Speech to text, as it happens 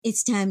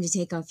It's time to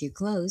take off your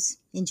clothes,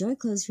 enjoy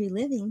clothes-free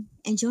living,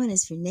 and join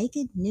us for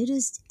Naked,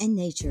 Nudists, and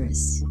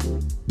Naturists.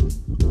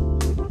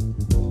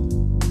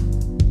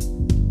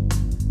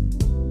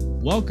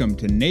 Welcome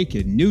to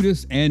Naked,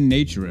 Nudists, and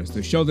Naturists,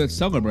 the show that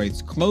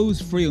celebrates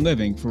clothes-free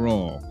living for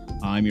all.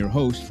 I'm your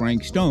host,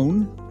 Frank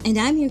Stone. And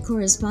I'm your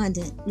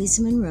correspondent,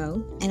 Lisa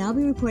Monroe, and I'll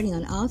be reporting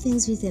on all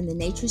things within the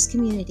naturist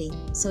community.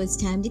 So it's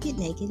time to get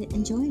naked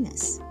and join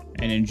us.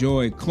 And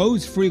enjoy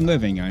clothes-free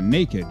living on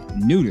Naked,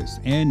 Nudists,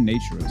 and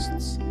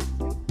Naturists.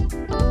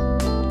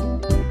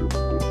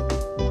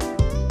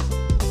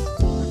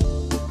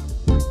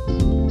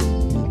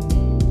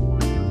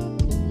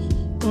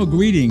 Well,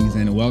 greetings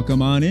and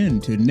welcome on in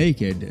to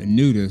Naked,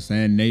 Nudists,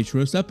 and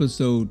Naturists,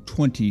 episode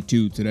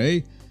 22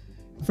 today.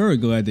 Very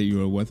glad that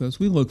you are with us.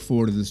 We look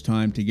forward to this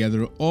time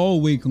together all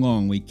week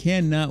long. We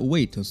cannot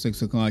wait till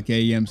 6 o'clock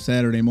a.m.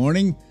 Saturday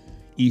morning,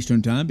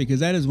 Eastern Time, because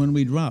that is when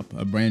we drop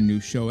a brand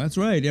new show. That's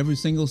right, every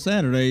single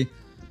Saturday,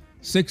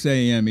 6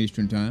 a.m.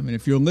 Eastern Time. And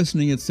if you're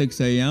listening at 6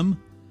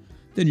 a.m.,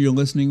 then you're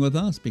listening with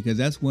us, because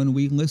that's when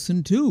we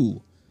listen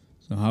too.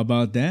 So how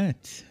about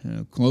that?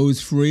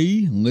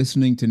 Clothes-free,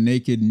 listening to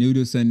Naked,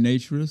 Nudists, and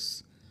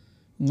Naturists.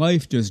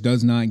 Life just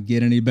does not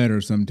get any better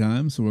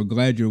sometimes, so we're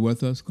glad you're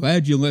with us.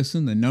 Glad you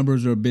listen. The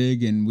numbers are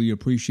big, and we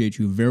appreciate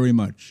you very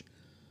much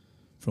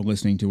for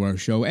listening to our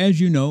show. As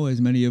you know, as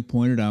many have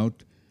pointed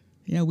out,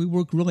 we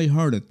work really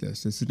hard at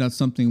this. This is not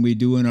something we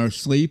do in our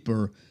sleep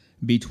or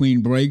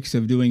between breaks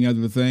of doing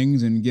other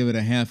things and give it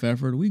a half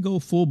effort. We go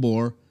full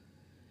bore,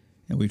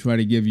 and we try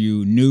to give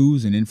you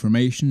news and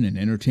information and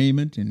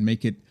entertainment and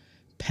make it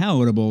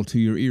palatable to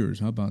your ears.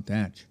 How about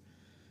that?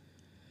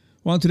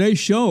 Well, on today's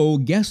show,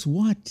 guess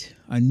what?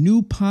 A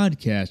new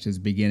podcast is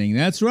beginning.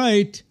 That's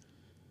right.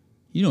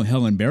 You know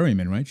Helen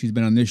Berryman, right? She's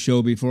been on this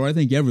show before. I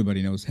think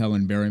everybody knows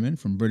Helen Berryman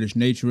from British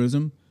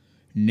Naturism,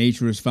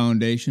 Naturist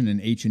Foundation, and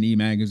H&E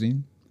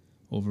Magazine.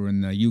 Over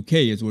in the UK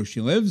is where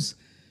she lives.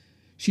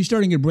 She's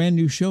starting a brand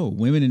new show,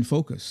 Women in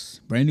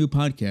Focus. Brand new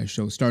podcast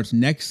show. Starts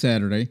next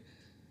Saturday,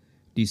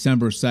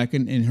 December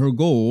 2nd, and her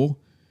goal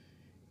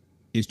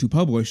is to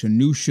publish a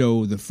new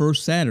show the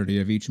first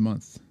Saturday of each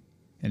month.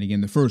 And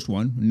again, the first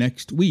one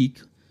next week,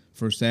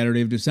 first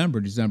Saturday of December,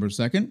 December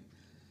 2nd.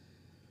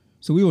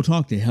 So we will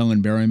talk to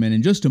Helen Berryman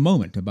in just a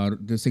moment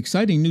about this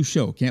exciting new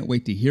show. Can't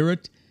wait to hear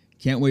it.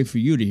 Can't wait for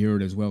you to hear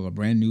it as well, a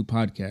brand new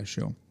podcast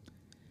show.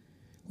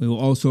 We will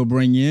also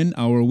bring in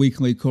our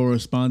weekly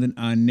correspondent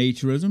on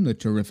Naturism, the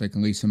terrific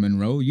Lisa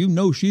Monroe. You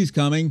know she's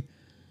coming,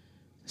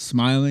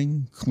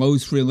 smiling,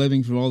 clothes-free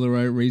living for all the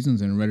right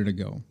reasons, and ready to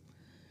go.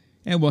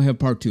 And we'll have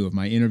part 2 of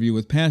my interview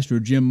with Pastor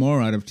Jim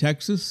Moore out of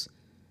Texas.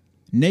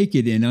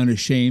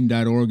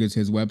 Nakedandunashamed.org is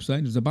his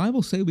website. Does the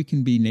Bible say we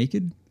can be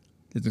naked?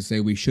 Does it say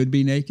we should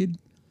be naked?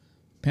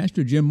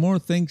 Pastor Jim Moore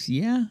thinks,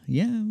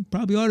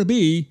 probably ought to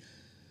be.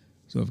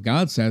 So if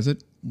God says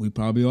it, we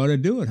probably ought to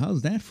do it.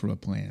 How's that for a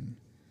plan?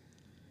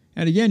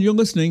 And again, you're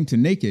listening to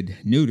Naked,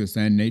 Nudists,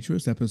 and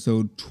Naturists,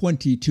 episode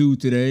 22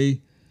 today.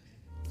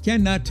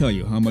 Cannot tell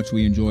you how much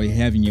we enjoy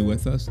having you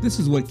with us. This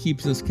is what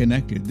keeps us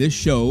connected. This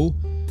show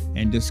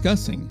and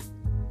discussing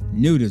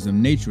nudism,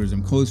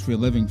 naturism, clothes-free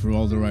living for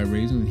all the right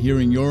reasons,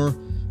 hearing your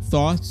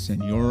thoughts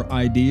and your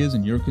ideas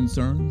and your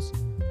concerns.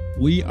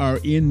 We are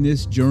in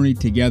this journey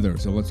together,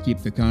 so let's keep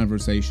the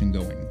conversation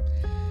going.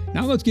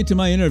 Now let's get to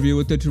my interview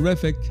with the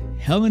terrific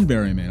Helen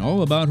Berryman,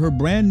 all about her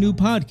brand new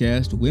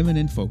podcast, Women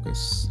in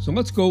Focus. So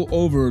let's go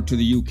over to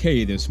the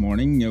UK this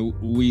morning.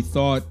 We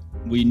thought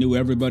we knew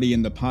everybody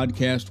in the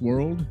podcast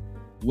world.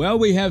 Well,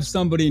 we have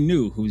somebody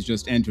new who's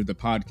just entered the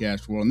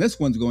podcast world, and this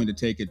one's going to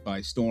take it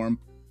by storm.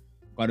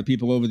 A lot of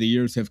people over the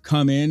years have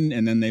come in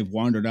and then they've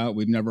wandered out.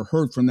 We've never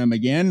heard from them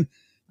again.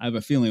 I have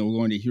a feeling we're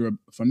going to hear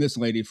from this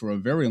lady for a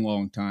very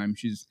long time.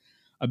 She's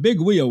a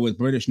big wheel with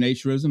British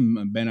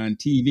Naturism, been on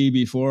TV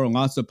before,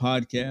 lots of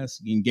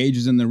podcasts,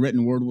 engages in the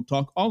written word. We'll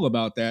talk all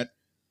about that.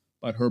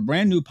 But her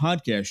brand new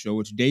podcast show,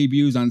 which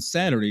debuts on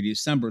Saturday,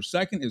 December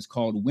 2nd, is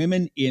called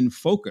Women in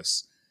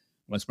Focus.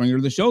 Let's bring her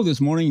to the show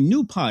this morning.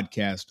 New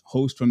podcast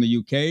host from the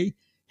UK,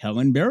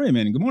 Helen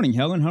Berryman. Good morning,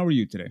 Helen. How are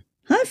you today?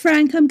 Hi,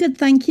 Frank. I'm good,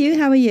 thank you.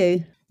 How are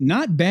you?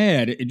 Not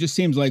bad. It just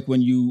seems like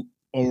when you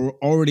are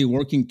already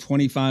working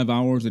 25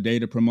 hours a day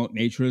to promote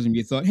naturism,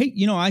 you thought, hey,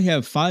 I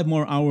have 5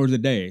 more hours a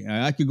day.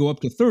 I could go up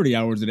to 30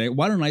 hours a day.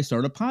 Why don't I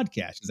start a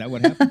podcast? Is that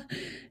what happened?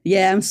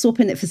 Yeah, I'm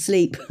swapping it for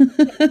sleep.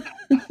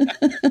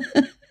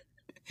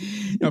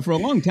 Now, for a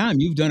long time,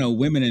 you've done a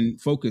Women in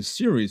Focus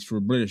series for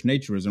British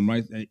Naturism,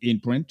 right, in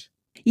print?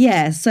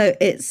 Yeah, so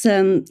it's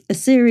a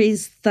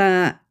series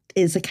that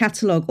is a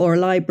catalogue or a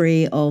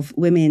library of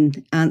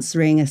women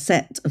answering a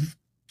set of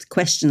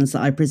questions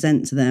that I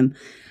present to them.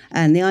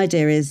 And the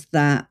idea is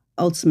that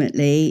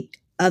ultimately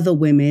other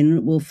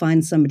women will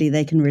find somebody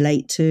they can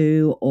relate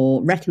to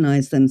or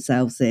recognize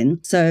themselves in.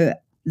 So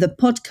the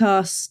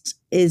podcast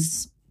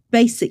is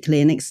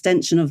basically an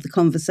extension of the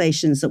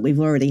conversations that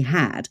we've already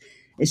had.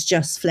 It's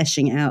just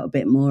fleshing it out a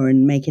bit more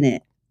and making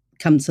it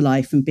come to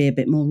life and be a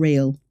bit more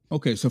real.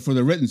 Okay, so for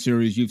the written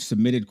series, you've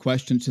submitted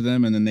questions to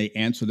them and then they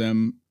answer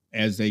them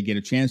as they get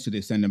a chance to. They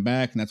send them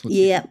back and that's what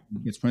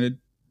gets printed?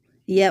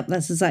 Yep,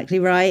 that's exactly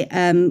right.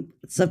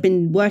 So I've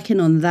been working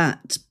on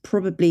that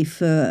probably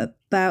for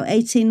about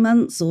 18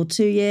 months or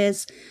 2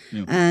 years.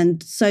 Yeah.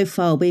 And so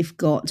far we've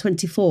got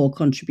 24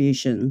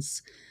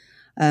 contributions.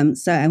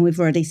 And we've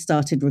already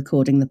started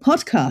recording the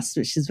podcast,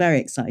 which is very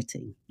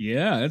exciting.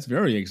 Yeah, that's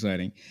very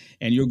exciting.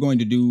 And you're going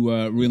to do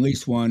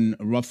release one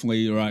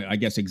roughly, or I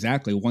guess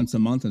exactly once a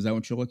month. Is that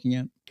what you're looking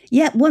at?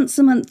 Yeah, once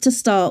a month to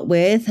start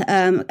with.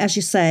 As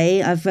you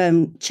say, I've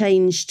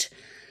changed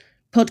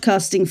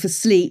podcasting for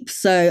sleep.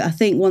 So I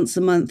think once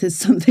a month is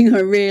something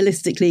I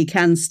realistically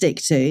can stick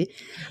to.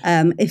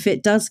 If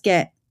it does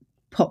get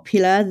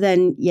popular,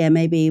 then yeah,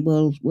 maybe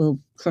we'll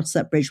cross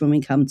that bridge when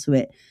we come to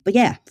it. But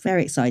yeah,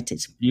 very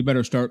excited. You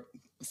better start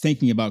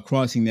thinking about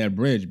crossing that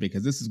bridge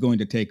because this is going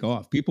to take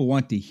off. People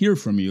want to hear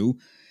from you.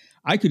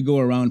 I could go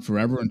around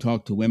forever and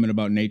talk to women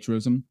about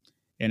naturism,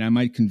 and I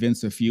might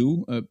convince a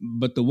few,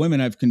 but the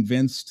women I've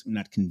convinced,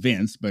 not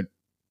convinced, but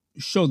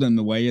showed them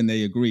the way and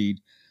they agreed,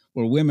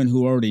 were women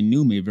who already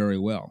knew me very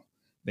well.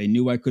 They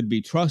knew I could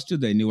be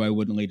trusted. They knew I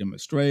wouldn't lead them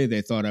astray.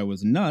 They thought I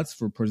was nuts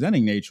for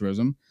presenting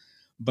naturism,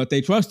 but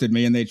they trusted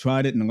me and they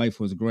tried it and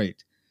life was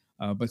great.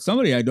 But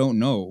somebody I don't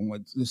know,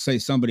 let's say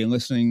somebody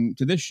listening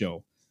to this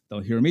show, they'll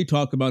hear me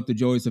talk about the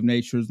joys of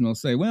nature and they'll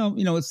say, well,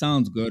 it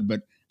sounds good,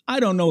 but I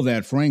don't know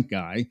that Frank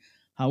guy.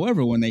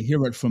 However, when they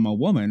hear it from a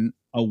woman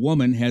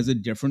has a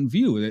different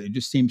view. It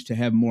just seems to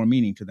have more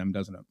meaning to them,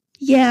 doesn't it?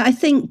 Yeah, I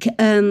think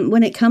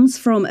when it comes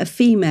from a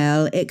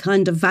female, it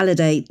kind of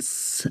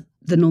validates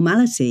the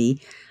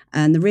normality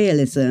and the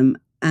realism.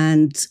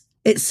 And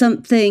it's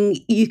something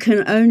you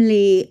can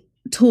only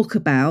talk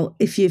about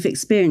if you've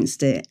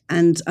experienced it.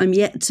 And I'm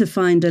yet to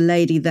find a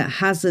lady that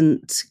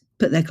hasn't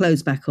put their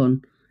clothes back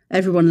on.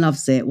 Everyone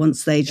loves it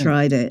once they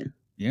tried it.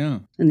 Yeah.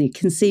 And you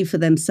can see for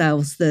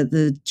themselves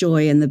the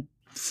joy and the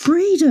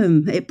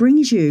freedom it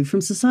brings you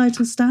from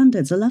societal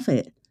standards. I love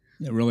it.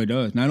 It really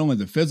does. Not only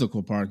the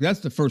physical part, that's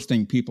the first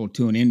thing people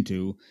tune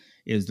into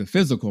is the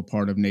physical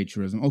part of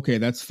naturism. Okay,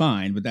 that's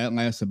fine, but that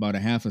lasts about a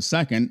half a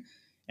second.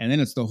 And then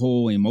it's the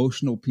whole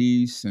emotional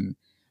piece and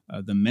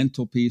the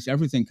mental piece.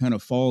 Everything kind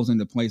of falls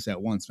into place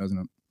at once, doesn't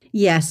it?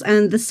 Yes,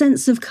 and the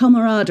sense of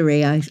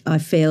camaraderie, I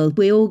feel.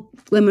 We all,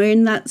 when we're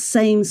in that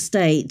same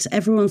state,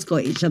 everyone's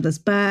got each other's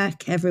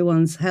back,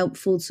 everyone's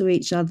helpful to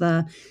each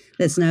other,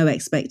 there's no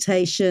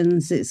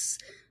expectations, it's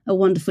a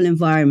wonderful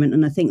environment,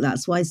 and I think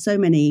that's why so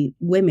many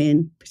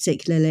women,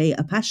 particularly,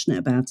 are passionate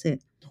about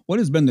it. What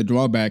has been the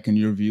drawback, in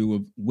your view,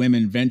 of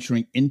women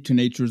venturing into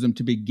naturism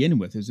to begin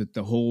with? Is it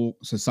the whole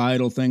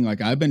societal thing?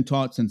 Like I've been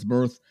taught since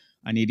birth,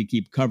 I need to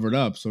keep covered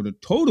up, so to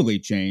totally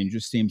change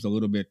just seems a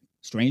little bit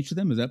strange to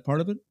them. Is that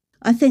part of it?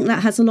 I think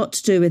that has a lot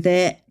to do with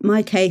it.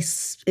 My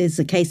case is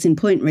a case in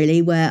point,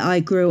 really, where I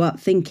grew up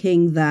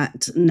thinking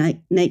that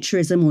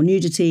naturism or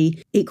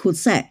nudity equaled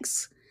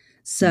sex.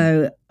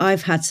 So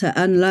I've had to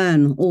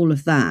unlearn all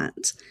of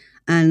that.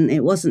 And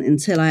it wasn't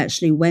until I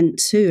actually went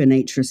to a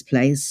naturist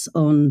place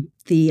on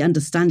the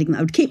understanding that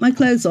I would keep my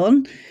clothes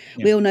on,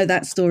 we all know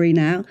that story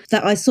now,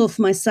 that I saw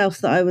for myself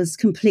that I was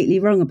completely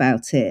wrong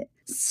about it.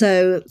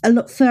 So a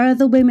lot for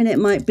other women, it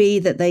might be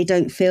that they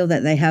don't feel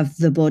that they have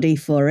the body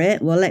for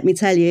it. Well, let me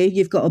tell you,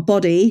 you've got a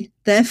body,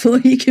 therefore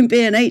you can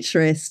be a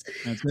naturist.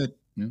 That's it.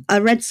 Yeah. I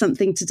read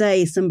something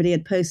today, somebody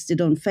had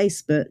posted on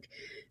Facebook,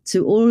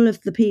 to all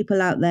of the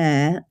people out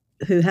there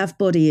who have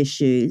body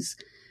issues,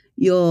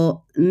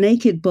 your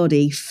naked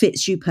body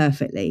fits you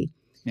perfectly.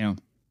 Yeah.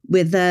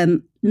 With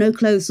no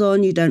clothes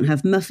on, you don't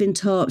have muffin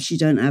tops, you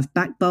don't have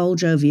back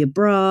bulge over your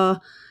bra.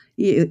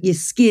 Your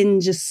skin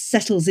just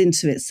settles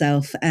into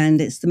itself, and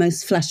it's the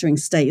most flattering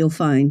state you'll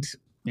find.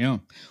 Yeah.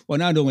 Well,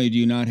 not only do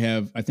you not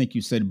have, I think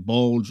you said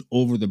bulge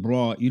over the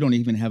bra, you don't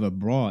even have a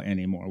bra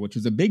anymore, which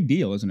is a big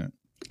deal, isn't it?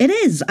 It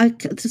is.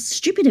 It's a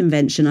stupid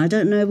invention. I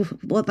don't know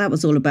what that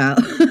was all about.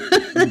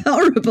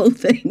 Horrible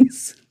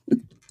things.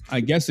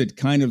 I guess it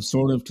kind of,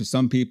 sort of, to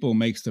some people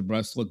makes the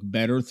breast look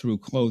better through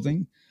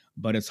clothing,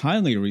 but it's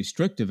highly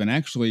restrictive. And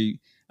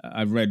actually,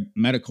 I've read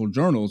medical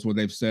journals where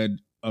they've said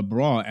a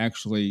bra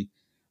actually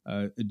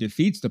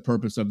defeats the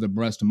purpose of the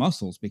breast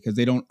muscles because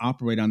they don't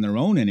operate on their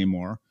own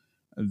anymore.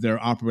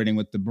 They're operating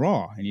with the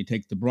bra, and you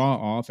take the bra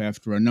off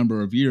after a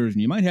number of years,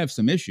 and you might have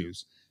some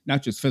issues,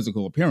 not just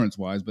physical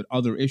appearance-wise, but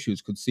other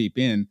issues could seep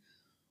in.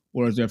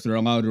 Whereas if they're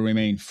allowed to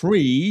remain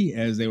free,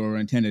 as they were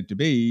intended to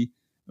be,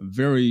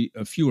 very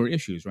fewer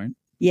issues, right?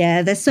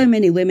 Yeah, there's so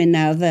many women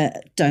now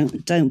that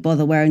don't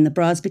bother wearing the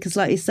bras because,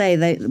 like you say,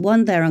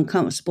 they're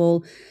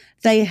uncomfortable.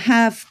 They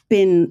have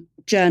been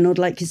journaled,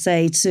 like you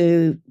say,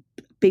 to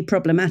be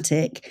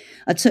problematic.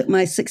 I took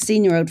my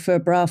 16-year-old for a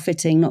bra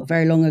fitting not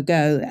very long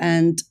ago,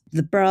 and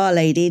the bra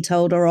lady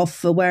told her off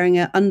for wearing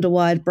an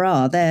underwired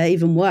bra. They're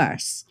even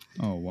worse.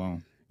 Oh, wow.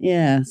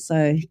 Yeah,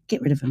 so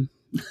get rid of them.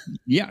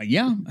 Yeah.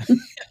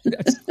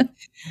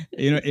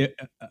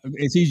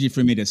 It's easy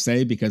for me to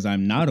say because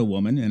I'm not a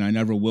woman and I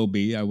never will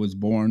be. I was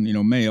born,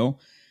 male.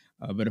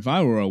 But if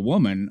I were a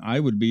woman, I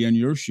would be in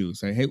your shoes.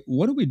 Say, hey,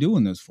 what are we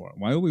doing this for?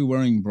 Why are we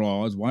wearing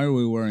bras? Why are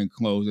we wearing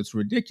clothes? It's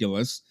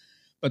ridiculous.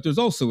 But there's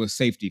also a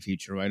safety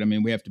feature, right? I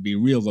mean, we have to be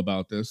real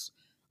about this.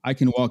 I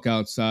can walk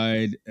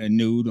outside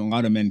nude, a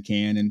lot of men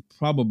can, and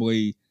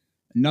probably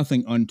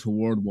nothing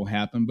untoward will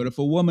happen. But if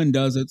a woman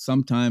does it,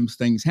 sometimes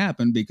things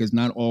happen because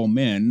not all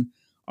men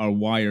are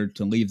wired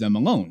to leave them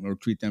alone or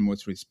treat them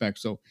with respect.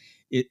 So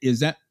is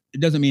that, it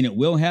doesn't mean it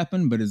will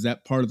happen, but is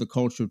that part of the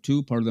culture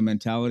too, part of the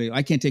mentality?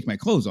 I can't take my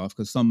clothes off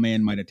because some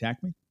man might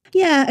attack me.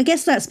 Yeah, I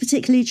guess that's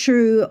particularly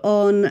true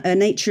on a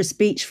naturist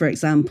beach, for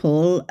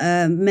example.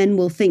 Men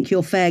will think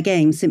you're fair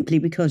game simply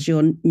because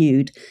you're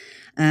nude.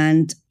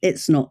 And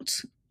it's not,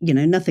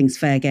 nothing's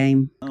fair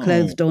game,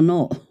 clothed or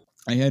not.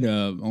 I had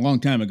a long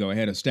time ago, I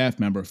had a staff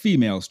member, a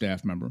female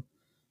staff member,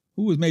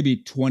 who was maybe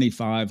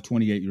 25,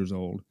 28 years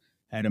old.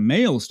 I had a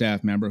male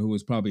staff member who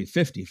was probably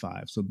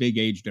 55, so big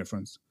age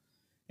difference.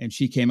 And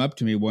she came up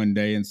to me one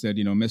day and said,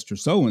 Mr.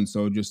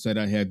 So-and-so just said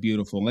I had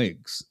beautiful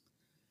legs.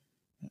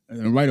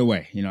 And right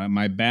away,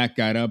 my back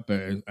got up.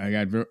 I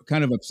got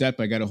kind of upset,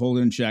 but I got to hold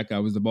it in check. I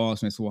was the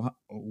boss. And I said,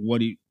 well,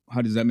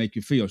 how does that make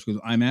you feel? She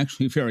goes, I'm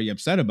actually very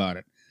upset about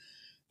it.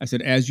 I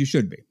said, as you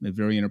should be. It's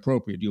very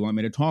inappropriate. Do you want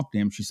me to talk to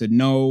him? She said,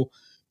 no,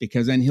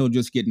 because then he'll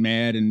just get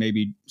mad and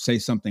maybe say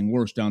something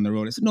worse down the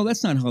road. I said, no,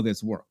 that's not how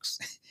this works.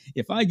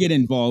 If I get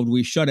involved,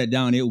 we shut it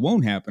down. It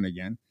won't happen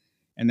again.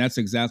 And that's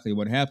exactly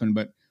what happened.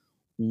 But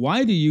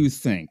why do you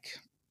think,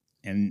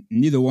 and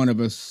neither one of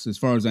us, as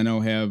far as I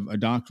know, have a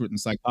doctorate in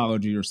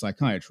psychology or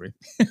psychiatry.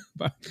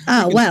 But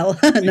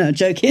no,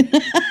 joking.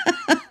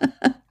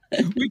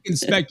 We can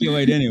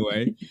speculate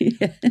anyway.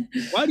 Yeah.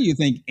 Why do you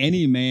think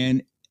any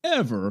man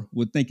ever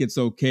would think it's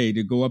okay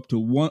to go up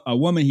to a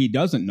woman he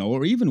doesn't know,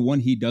 or even one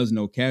he does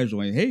know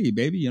casually? Hey,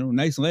 baby,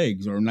 nice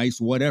legs or nice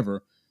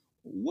whatever.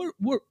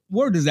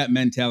 Where does that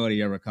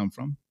mentality ever come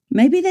from?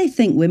 Maybe they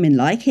think women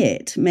like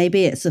it.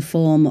 Maybe it's a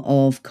form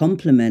of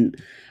compliment.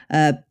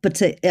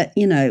 But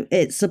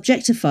it's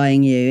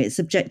objectifying you. It's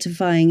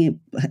objectifying,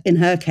 in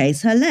her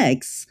case, her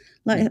legs.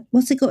 Like,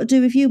 what's it got to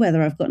do with you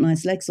whether I've got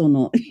nice legs or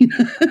not?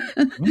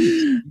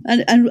 Right.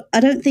 And I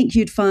don't think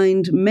you'd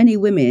find many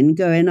women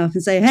going up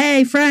and say,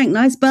 "Hey, Frank,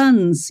 nice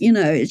buns."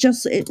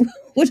 It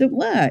wouldn't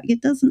work.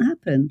 It doesn't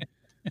happen.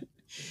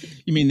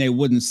 You mean they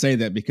wouldn't say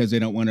that because they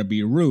don't want to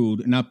be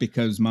rude, not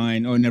because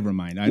mine? Oh, never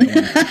mind. I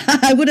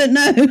don't. I wouldn't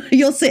know.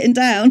 You're sitting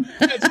down.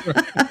 That's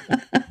right.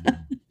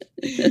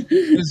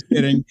 Just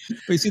kidding.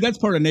 But you see, that's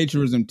part of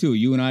naturism too.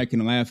 You and I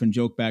can laugh and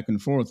joke back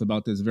and forth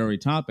about this very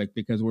topic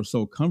because we're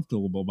so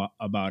comfortable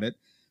about it,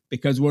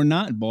 because we're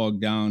not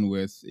bogged down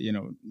with,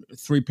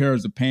 3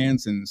 pairs of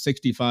pants and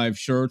 65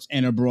 shirts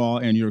and a bra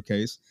in your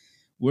case.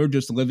 We're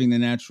just living the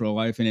natural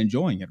life and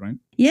enjoying it, right?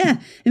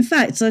 Yeah. In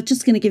fact, so I'm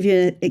just going to give you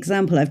an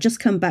example. I've just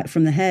come back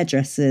from the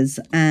hairdressers,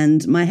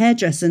 and my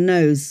hairdresser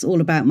knows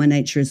all about my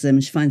naturism.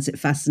 She finds it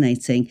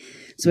fascinating.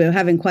 So we were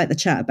having quite the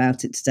chat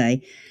about it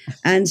today.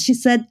 And she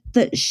said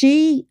that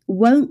she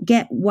won't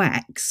get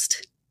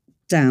waxed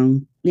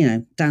down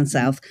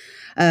south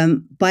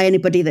by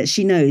anybody that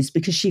she knows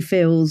because she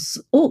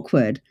feels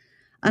awkward.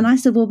 And I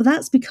said, well, but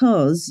that's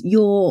because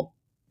you're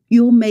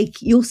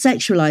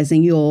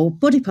sexualizing your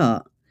body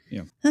part.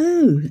 Yeah.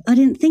 Oh, I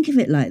didn't think of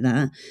it like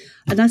that.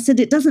 And I said,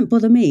 it doesn't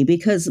bother me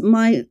because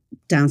my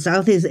down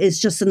south is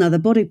just another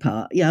body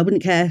part. Yeah, I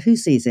wouldn't care who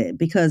sees it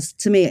because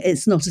to me,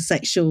 it's not a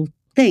sexual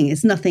thing.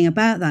 It's nothing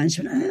about that. And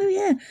she went, oh,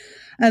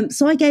 yeah.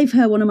 So I gave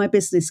her one of my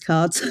business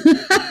cards.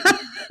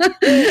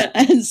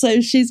 And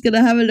so she's going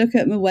to have a look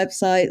at my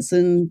websites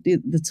and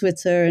the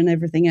Twitter and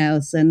everything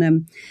else.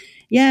 And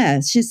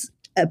she's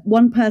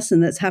one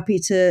person that's happy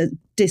to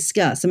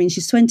discuss. I mean,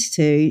 she's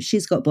 22,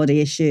 she's got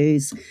body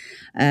issues,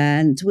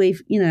 and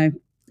we've,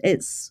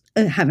 it's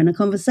having a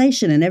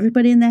conversation, and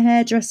everybody in the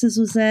hairdressers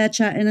was there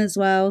chatting as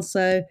well.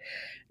 So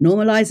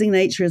normalizing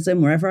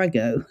naturism wherever I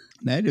go.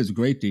 That is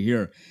great to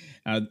hear.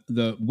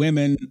 The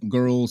women,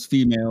 girls,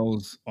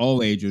 females,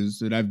 all ages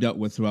that I've dealt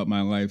with throughout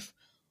my life,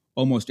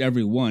 almost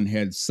every one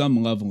had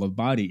some level of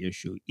body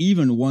issue,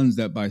 even ones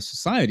that by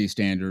society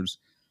standards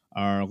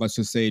are, let's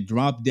just say,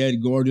 drop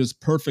dead gorgeous,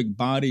 perfect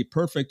body,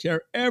 perfect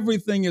hair,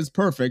 everything is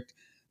perfect.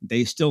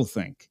 They still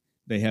think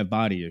they have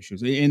body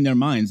issues. In their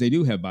minds, they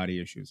do have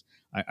body issues.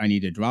 I need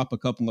to drop a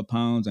couple of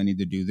pounds. I need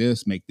to do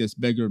this, make this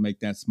bigger,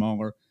 make that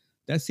smaller.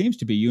 That seems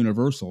to be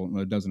universal,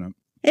 doesn't it?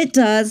 It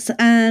does.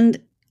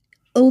 And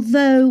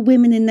although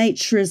Women in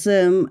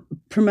Naturism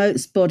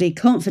promotes body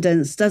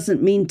confidence,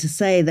 doesn't mean to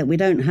say that we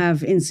don't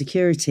have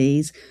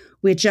insecurities.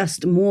 We're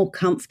just more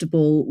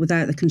comfortable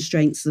without the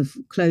constraints of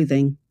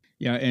clothing.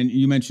 Yeah, and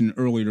you mentioned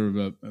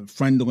earlier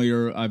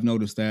friendlier. I've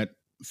noticed that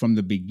from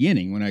the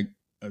beginning when I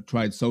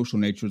tried social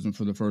naturism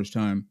for the first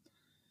time.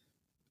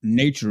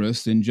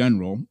 Naturists in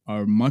general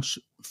are much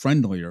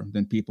friendlier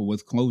than people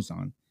with clothes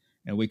on.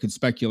 And we could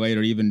speculate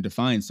or even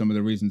define some of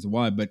the reasons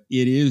why, but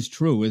it is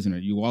true, isn't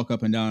it? You walk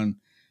up and down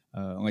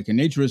like a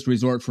naturist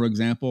resort, for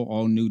example,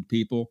 all nude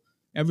people.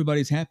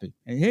 Everybody's happy.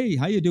 Hey,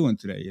 how you doing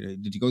today?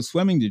 Did you go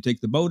swimming? Did you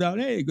take the boat out?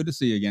 Hey, good to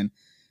see you again.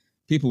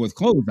 People with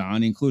clothes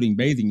on, including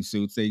bathing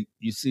suits, they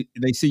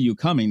see you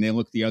coming. They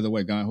look the other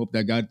way. God, I hope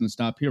that guy doesn't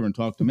stop here and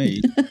talk to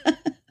me.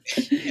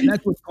 And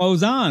that's with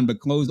clothes on, but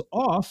clothes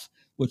off,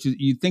 which is,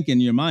 you'd think in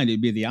your mind it'd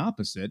be the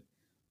opposite.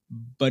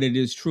 But it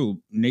is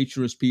true.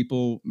 Naturist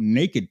people,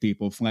 naked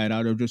people, flat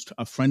out, are just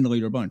a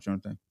friendlier bunch,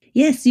 aren't they?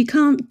 Yes, you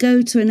can't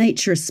go to a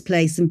naturist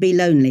place and be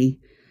lonely.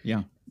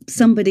 Yeah.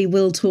 Somebody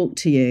will talk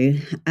to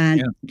you,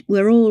 and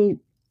we're all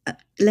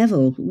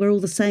level. We're all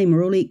the same.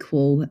 We're all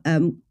equal.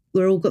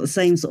 We're all got the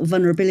same sort of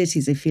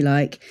vulnerabilities, if you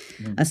like.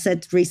 I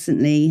said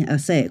recently, I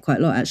say it quite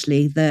a lot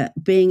actually,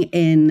 that being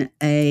in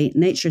a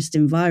naturist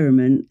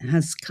environment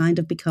has kind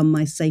of become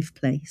my safe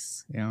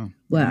place.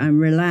 Where I'm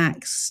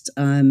relaxed.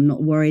 I'm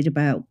not worried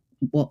about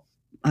what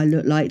I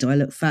look like. Do I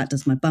look fat?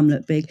 Does my bum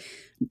look big?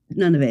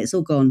 None of it. It's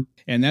all gone.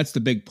 And that's the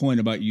big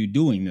point about you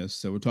doing this.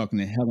 So we're talking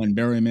to Helen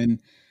Berryman.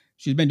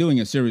 She's been doing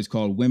a series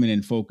called Women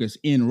in Focus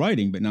in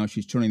writing, but now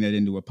she's turning that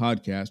into a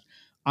podcast.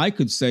 I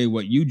could say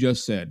what you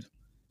just said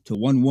to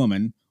one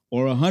woman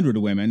or 100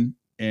 women,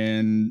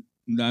 and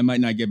I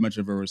might not get much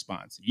of a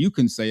response. You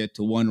can say it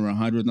to 1 or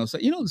 100, and they'll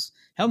say,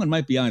 Helen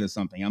might be onto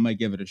something. I might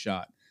give it a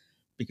shot.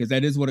 Because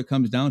that is what it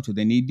comes down to.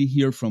 They need to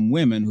hear from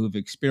women who have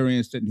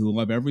experienced it and who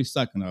love every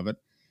second of it.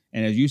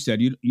 And as you said,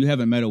 you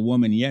haven't met a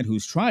woman yet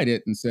who's tried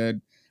it and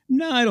said,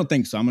 no, I don't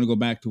think so. I'm going to go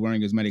back to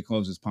wearing as many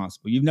clothes as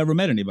possible. You've never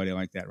met anybody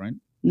like that, right?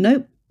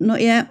 Nope,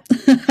 not yet.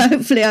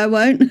 Hopefully I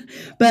won't.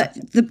 But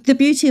the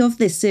beauty of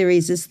this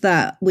series is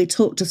that we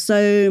talk to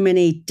so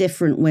many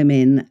different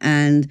women,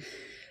 and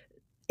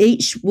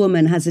each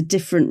woman has a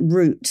different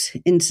route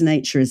into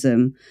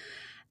naturism.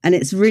 And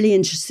it's really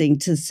interesting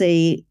to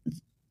see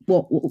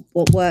what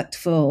worked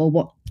for, or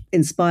what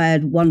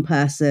inspired one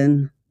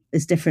person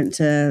is different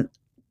to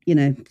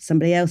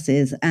somebody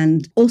else's.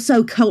 And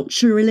also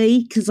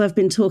culturally, because I've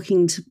been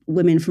talking to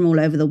women from all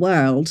over the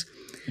world,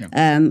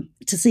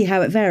 to see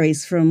how it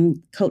varies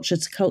from culture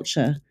to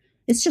culture.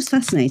 It's just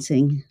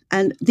fascinating.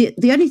 And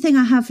the only thing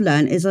I have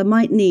learned is I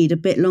might need a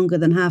bit longer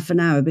than half an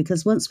hour,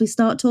 because once we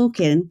start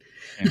talking,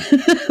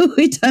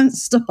 we don't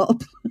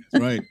stop.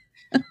 That's right.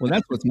 Well,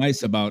 that's what's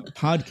nice about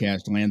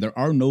podcast land. There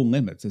are no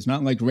limits. It's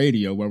not like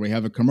radio where we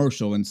have a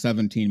commercial in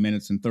 17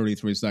 minutes and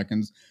 33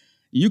 seconds.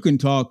 You can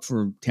talk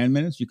for 10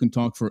 minutes. You can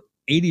talk for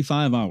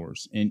 85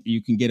 hours, and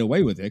you can get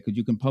away with it because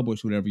you can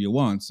publish whatever you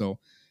want. So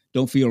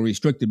don't feel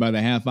restricted by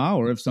the half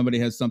hour. If somebody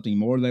has something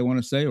more they want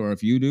to say, or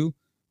if you do,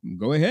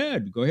 go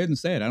ahead and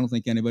say it. I don't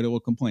think anybody will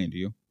complain, do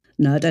you?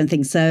 No, I don't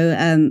think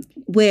so.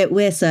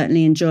 We're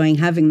certainly enjoying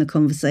having the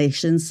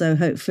conversation. So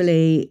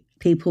hopefully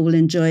people will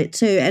enjoy it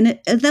too. And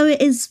although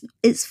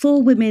it's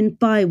for women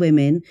by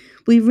women,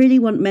 we really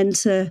want men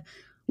to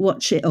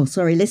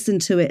listen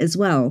to it as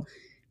well,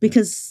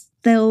 because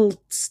they'll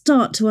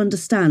start to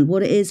understand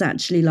what it is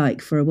actually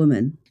like for a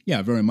woman.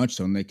 Yeah, very much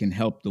so. And they can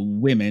help the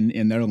women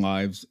in their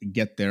lives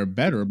get there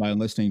better by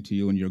listening to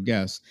you and your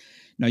guests.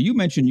 Now, you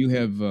mentioned you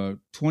have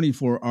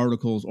 24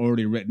 articles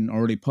already written,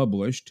 already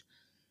published.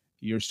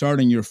 You're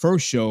starting your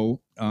first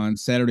show on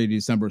Saturday,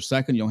 December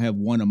 2nd. You'll have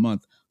one a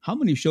month. How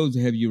many shows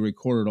have you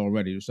recorded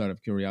already, just out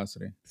of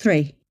curiosity?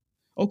 3.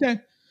 Okay.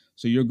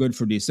 So you're good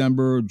for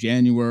December,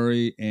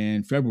 January,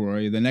 and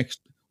February. The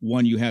next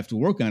one you have to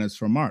work on is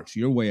for March.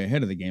 You're way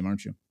ahead of the game,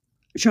 aren't you?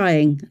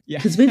 Trying.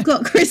 Because we've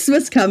got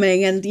Christmas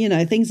coming, and,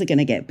 things are going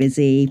to get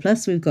busy.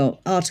 Plus, we've got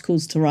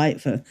articles to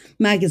write for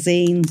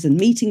magazines and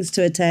meetings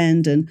to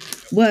attend and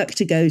work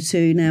to go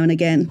to now and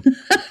again.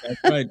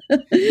 That's right.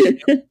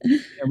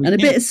 And a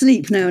bit of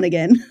sleep now and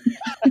again.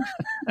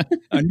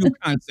 A new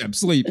concept,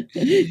 sleep.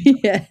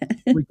 Yeah.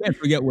 We can't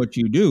forget what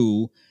you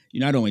do.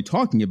 You're not only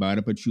talking about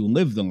it, but you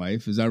live the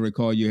life. As I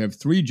recall, you have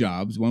 3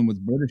 jobs, one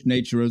with British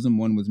Naturism,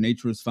 one with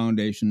Naturist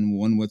Foundation,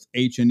 one with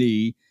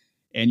H&E,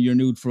 and you're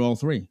nude for all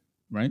 3,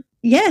 right?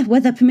 Yeah,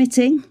 weather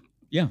permitting.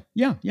 Yeah,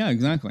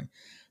 exactly.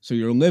 So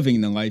you're living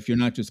the life. You're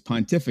not just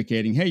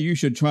pontificating, hey, you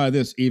should try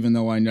this, even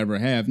though I never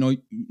have. No,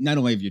 not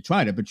only have you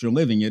tried it, but you're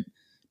living it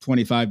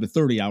 25 to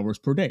 30 hours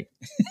per day.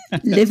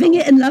 Living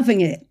it and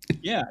loving it.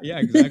 Yeah,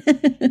 exactly.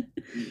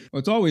 Well,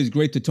 it's always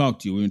great to talk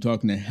to you. We've been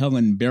talking to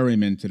Helen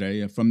Berryman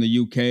today from the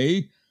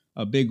UK,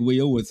 a big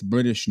wheel with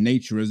British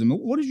Naturism.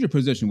 What is your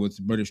position with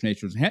British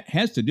Naturism?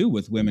 Has to do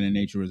with women in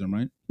naturism,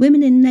 right?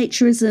 Women in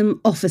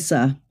Naturism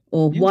officer,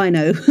 or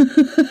wino.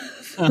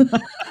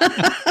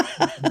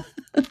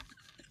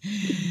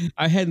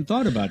 I hadn't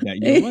thought about that.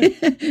 You're right.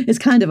 It's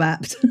kind of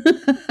apt.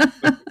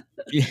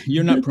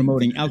 You're not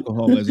promoting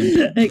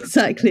alcoholism.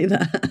 Exactly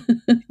that.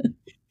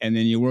 And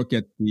then you work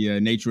at the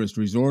Naturist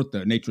Resort, the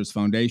Naturist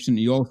Foundation.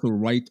 You also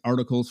write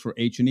articles for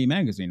H&E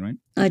magazine, right?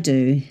 I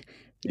do.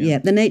 Yeah,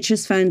 the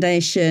Naturist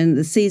Foundation,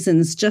 the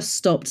season's just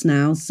stopped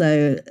now,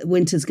 so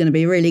winter's going to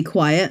be really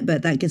quiet,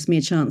 but that gives me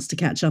a chance to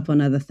catch up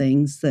on other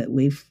things that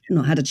we've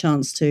not had a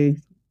chance to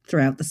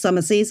throughout the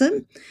summer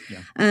season.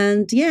 Yeah.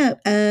 And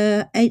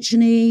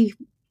H&E,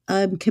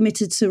 I'm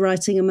committed to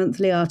writing a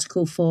monthly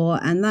article for,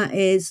 and that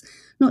is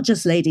not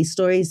just lady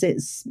stories,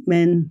 it's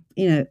men,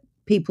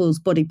 people's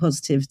body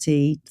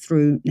positivity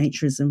through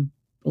naturism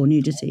or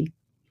nudity.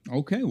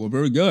 Okay, well,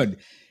 very good.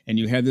 And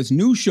you have this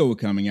new show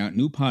coming out,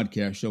 new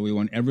podcast show we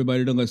want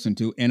everybody to listen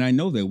to. And I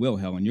know they will,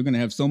 Helen. You're going to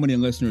have so many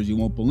listeners you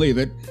won't believe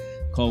it,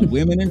 called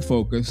Women in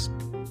Focus.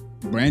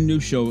 Brand new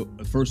show,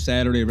 the first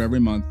Saturday of every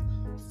month.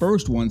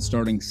 First one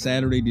starting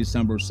Saturday,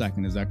 December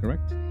 2nd. Is that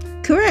correct?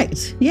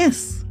 Correct.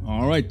 Yes.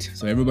 All right.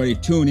 So everybody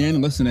tune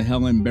in, listen to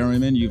Helen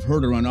Berryman. You've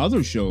heard her on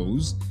other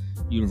shows.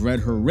 You've read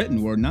her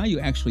written word. Now you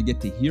actually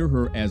get to hear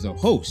her as a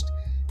host.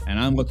 And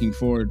I'm looking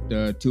forward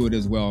to it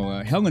as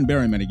well. Helen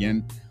Berryman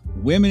again,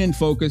 Women in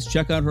Focus.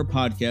 Check out her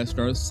podcast.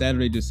 Starts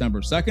Saturday,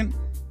 December 2nd.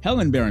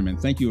 Helen Berryman,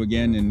 thank you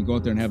again, and go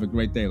out there and have a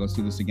great day. Let's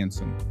do this again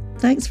soon.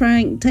 Thanks,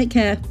 Frank. Take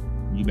care.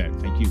 You bet.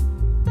 Thank you.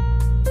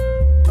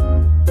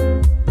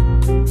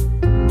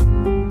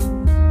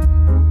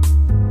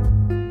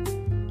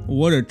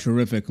 What a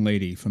terrific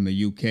lady from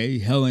the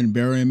UK, Helen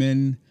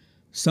Berryman,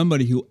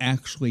 somebody who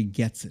actually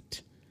gets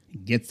it.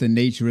 Gets the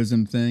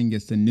naturism thing,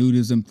 gets the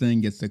nudism thing,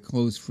 gets the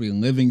clothes-free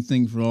living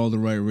thing for all the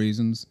right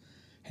reasons,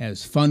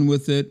 has fun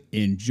with it,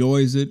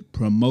 enjoys it,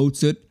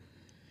 promotes it,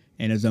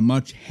 and is a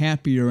much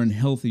happier and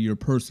healthier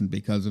person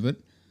because of it.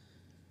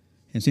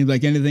 It seems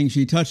like anything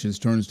she touches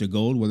turns to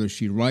gold, whether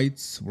she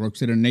writes,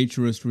 works at a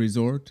naturist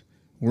resort,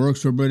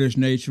 works for British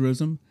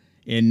Naturism,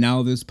 and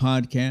now this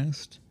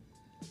podcast.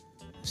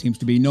 Seems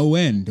to be no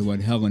end to what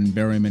Helen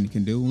Berryman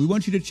can do. We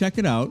want you to check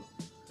it out.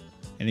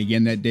 And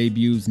again, that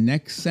debuts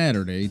next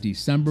Saturday,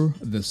 December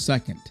the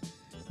 2nd.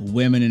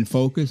 Women in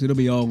Focus. It'll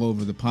be all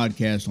over the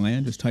podcast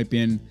land. Just type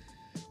in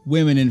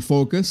Women in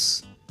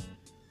Focus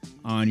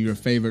on your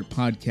favorite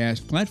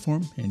podcast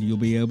platform, and you'll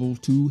be able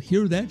to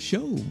hear that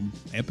show,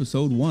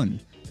 episode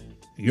 1.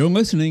 You're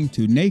listening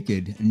to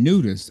Naked,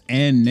 Nudists,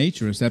 and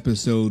Naturists,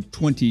 episode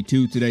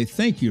 22 today.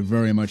 Thank you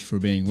very much for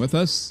being with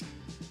us.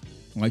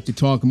 I'd like to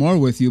talk more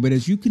with you, but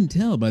as you can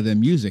tell by the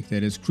music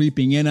that is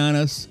creeping in on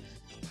us,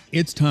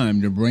 it's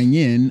time to bring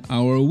in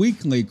our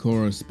weekly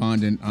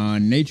correspondent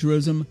on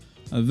Naturism,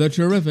 the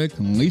terrific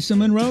Lisa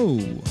Monroe.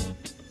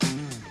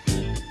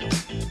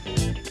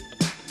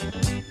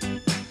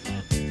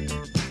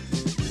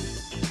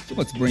 So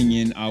let's bring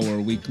in our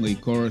weekly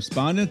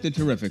correspondent, the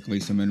terrific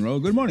Lisa Monroe.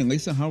 Good morning,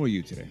 Lisa. How are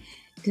you today?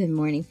 Good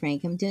morning,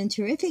 Frank. I'm doing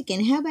terrific.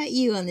 And how about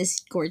you on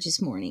this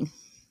gorgeous morning?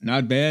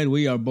 Not bad.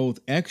 We are both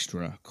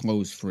extra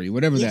clothes-free,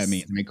 whatever that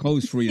means. I mean,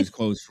 clothes-free is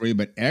clothes-free,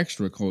 but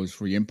extra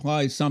clothes-free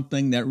implies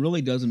something that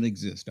really doesn't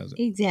exist, does it?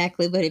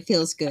 Exactly, but it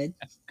feels good.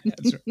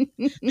 That's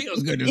right.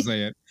 Feels good to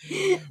say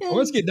it. Well,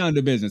 let's get down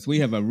to business. We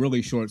have a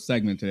really short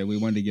segment today. We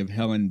wanted to give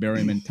Helen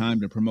Berryman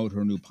time to promote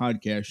her new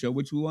podcast show,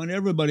 which we want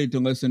everybody to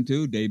listen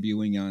to,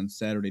 debuting on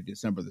Saturday,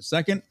 December the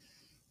 2nd,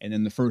 and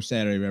then the first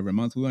Saturday of every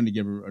month. We wanted to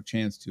give her a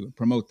chance to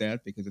promote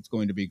that because it's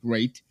going to be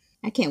great.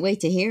 I can't wait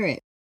to hear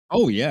it.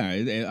 Oh,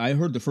 yeah. I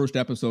heard the first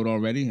episode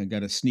already. I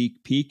got a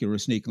sneak peek or a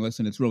sneak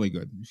listen. It's really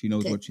good. She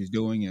knows what she's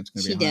doing, and it's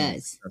going to be highly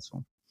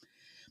successful.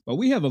 But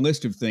we have a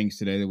list of things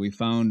today that we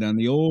found on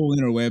the old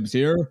interwebs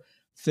here,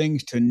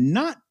 things to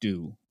not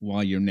do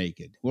while you're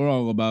naked. We're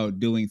all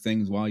about doing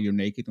things while you're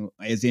naked,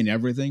 as in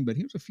everything. But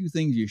here's a few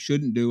things you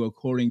shouldn't do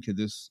according to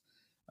this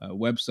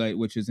website,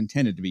 which is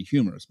intended to be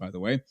humorous, by the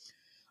way.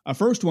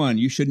 First one,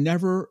 you should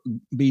never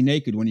be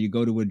naked when you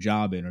go to a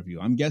job interview.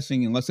 I'm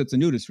guessing, unless it's a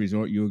nudist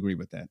resort, you agree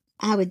with that.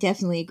 I would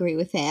definitely agree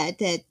with that.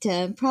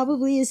 That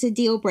probably is a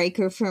deal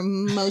breaker for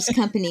most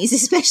companies,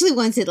 especially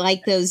ones that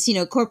like those,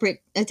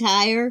 corporate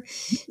attire.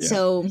 Yeah.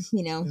 So,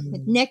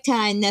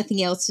 necktie and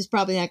nothing else is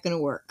probably not going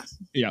to work.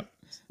 Yeah.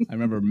 I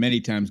remember many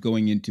times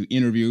going into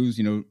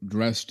interviews,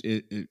 dressed,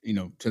 to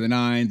the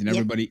nines, and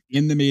everybody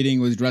in the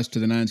meeting was dressed to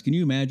the nines. Can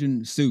you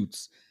imagine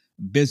suits,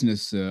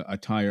 business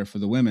attire for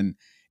the women?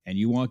 And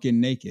you walk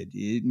in naked,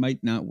 it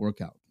might not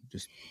work out.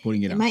 Just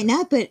putting it out. It might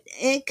not, but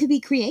it could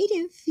be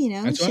creative,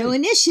 That's show right.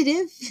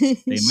 Initiative. They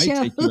might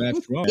take you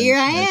after all. Here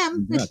I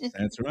am.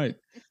 That's right.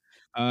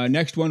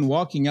 Next one,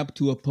 walking up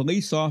to a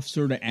police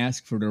officer to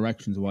ask for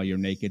directions while you're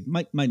naked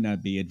might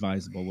not be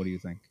advisable. What do you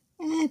think?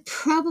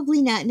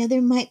 Probably not. Now,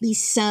 there might be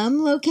some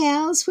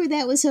locales where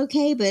that was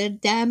okay,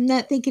 but I'm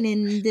not thinking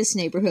in this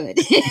neighborhood.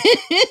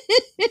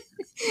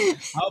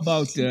 How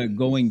about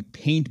going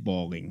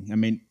paintballing? I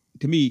mean,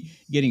 to me,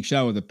 getting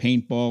shot with a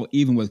paintball,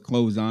 even with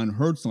clothes on,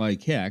 hurts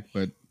like heck,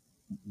 but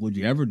would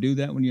you ever do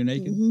that when you're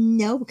naked?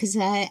 No, because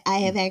I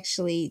have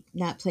actually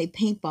not played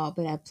paintball,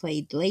 but I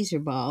played laser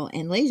ball,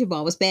 and laser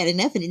ball was bad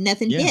enough and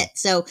nothing hit.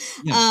 So,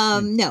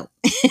 no.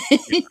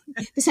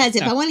 Besides,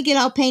 if I want to get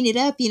all painted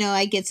up,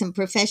 I get some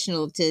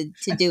professional to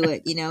do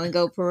it, and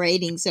go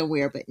parading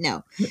somewhere, but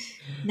no,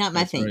 not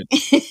my thing. Right.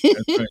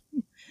 That's right.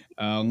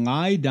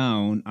 Lie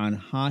down on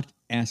hot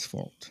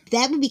asphalt.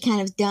 That would be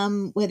kind of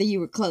dumb whether you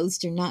were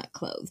clothed or not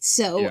clothed.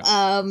 So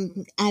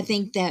I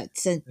think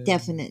that's a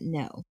definite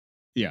no.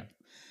 Yeah.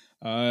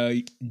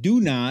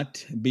 Do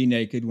not be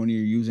naked when you're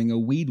using a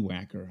weed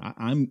whacker.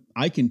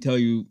 I can tell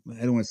you,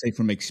 I don't want to say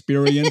from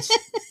experience,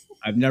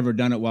 I've never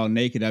done it while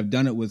naked. I've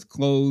done it with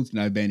clothes,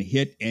 and I've been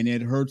hit, and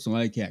it hurts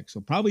like heck. So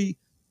probably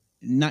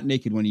not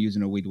naked when you're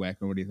using a weed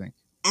whacker. What do you think?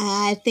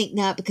 I think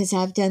not, because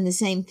I've done the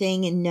same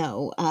thing, and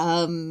no,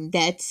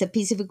 that's a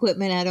piece of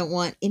equipment I don't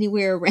want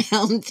anywhere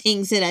around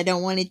things that I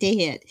don't want it to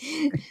hit.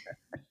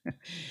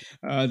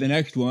 The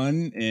next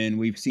one, and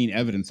we've seen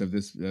evidence of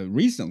this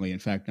recently, in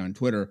fact, on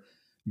Twitter,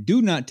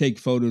 Do not take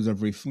photos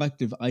of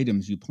reflective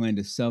items you plan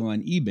to sell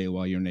on eBay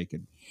while you're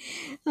naked.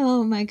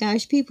 Oh my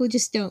gosh, people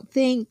just don't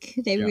think.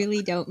 They Yeah.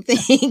 really don't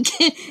think.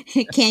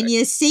 Can Right.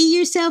 you see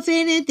yourself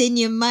in it? Then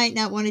you might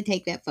not want to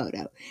take that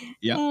photo.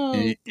 Yeah, Oh,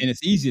 and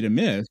it's easy to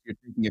miss. You're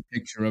taking a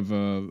picture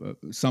of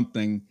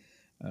something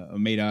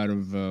made out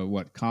of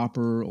what,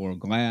 copper or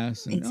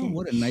glass, and oh,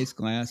 what exactly. a nice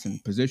glass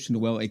and positioned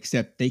well.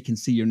 Except they can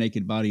see your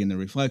naked body in the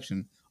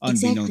reflection,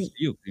 unbeknownst Exactly. to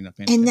you. You're not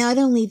paying And attention. not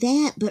only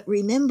that, but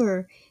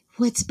remember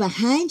what's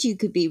behind you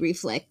could be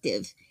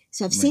reflective.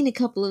 So I've Right. seen a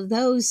couple of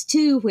those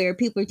too where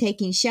people are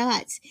taking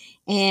shots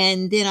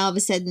and then all of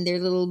a sudden their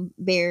little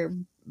bare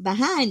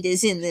behind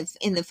is in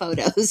the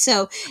photo.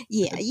 So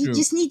yeah, That's you true.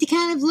 just need to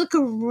kind of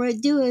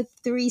do a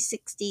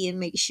 360 and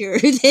make sure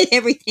that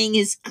everything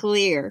is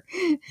clear.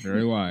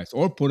 Very wise.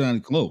 Or put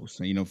on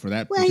clothes, for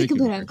that Well, you can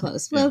particular put on picture.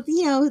 clothes.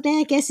 Yeah. Well, that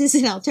I guess is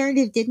an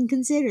alternative. Didn't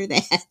consider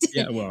that.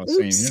 Yeah. Well,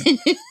 same Oops.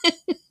 here.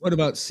 What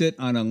about sit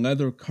on a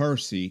leather car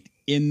seat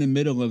in the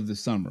middle of the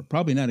summer?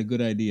 Probably not a good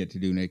idea to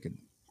do naked.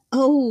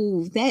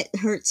 Oh, that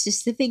hurts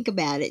just to think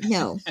about it.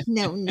 No,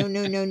 no, no,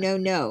 no, no, no,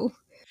 no.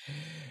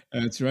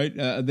 That's right.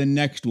 The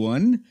next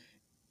one,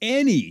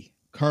 any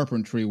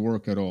carpentry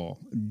work at all.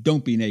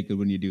 Don't be naked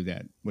when you do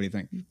that. What do you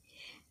think?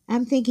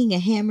 I'm thinking a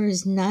hammer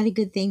is not a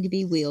good thing to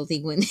be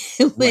wielding when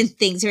when Right.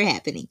 things are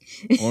happening.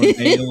 Or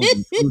nails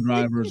and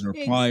screwdrivers or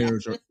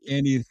pliers or Exactly.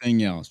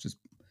 anything else. Just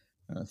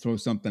throw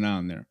something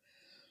on there.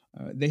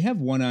 They have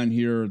one on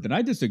here that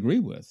I disagree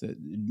with.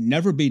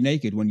 Never be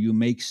naked when you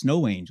make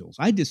snow angels.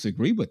 I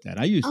disagree with that.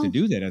 I used to Oh,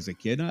 do that as a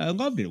kid. I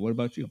loved it. What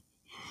about you?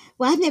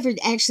 well, I've never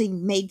actually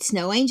made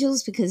snow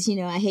angels because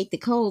I hate the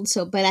cold.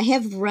 So, but I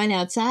have run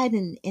outside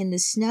in the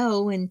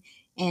snow and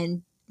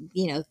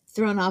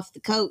thrown off the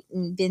coat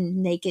and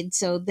been naked.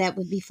 So that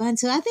would be fun.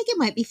 So I think it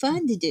might be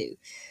fun to do.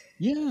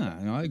 Yeah,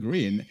 no, I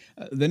agree. And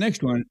the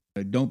next one,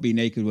 don't be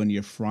naked when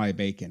you fry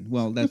bacon.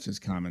 Well, that's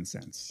just common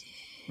sense,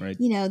 right?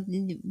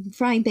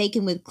 Frying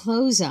bacon with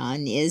clothes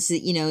on is,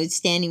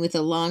 standing with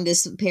the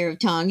longest pair of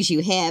tongs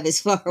you have as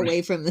far Right.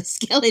 away from the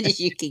skillet as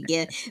you can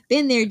get.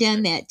 Been there,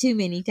 done that too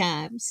many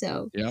times.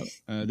 So, Yeah.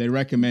 They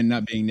recommend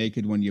not being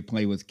naked when you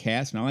play with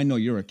cats. Now, I know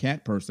you're a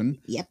cat person.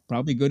 yep.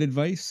 Probably good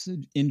advice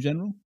in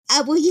general.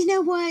 Well, you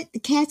know what?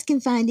 The cats can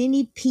find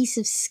any piece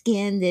of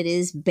skin that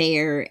is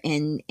bare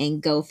and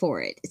go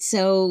for it.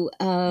 So,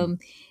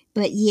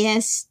 but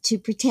yes, to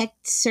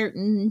protect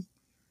certain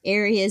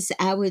areas,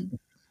 I would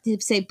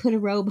say put a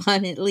robe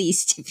on at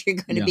least if you're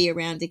going to Yeah. be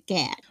around a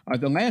cat.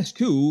 The last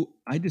two,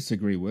 I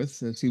disagree with.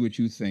 See what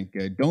you think.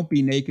 Don't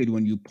be naked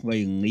when you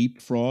play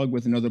leapfrog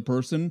with another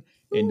person,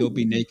 and don't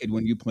be Ooh. naked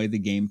when you play the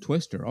game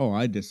Twister. Oh,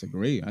 I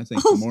disagree. I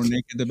think the Oh, more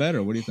naked, the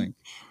better. What do you think?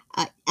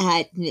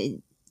 I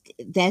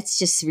that's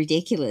just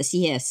ridiculous.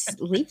 Yes,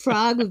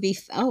 leapfrog would be.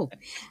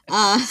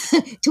 Uh,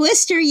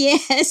 Twister.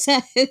 Yes,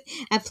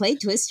 I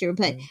played Twister,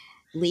 but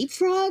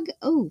leapfrog.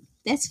 Oh,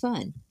 that's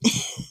fun.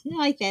 I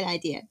like that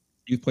idea.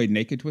 You've played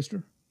naked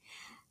Twister?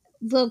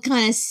 Well,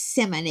 kind of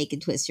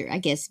semi-naked Twister, I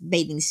guess,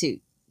 bathing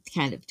suit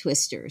kind of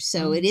Twister.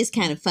 So it Oh, is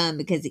kind of fun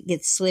because it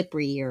gets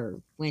slippery,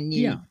 or when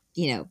yeah.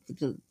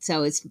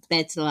 so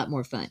that's a lot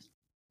more fun.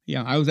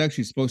 Yeah, I was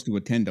actually supposed to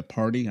attend a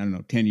party, I don't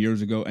know, 10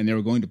 years ago, and they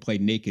were going to play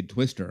naked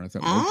Twister. I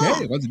thought,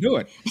 okay, Ah, let's do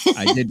it.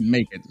 I didn't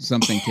make it.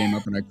 Something came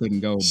up and I couldn't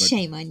go, but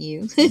shame on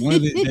you. one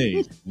of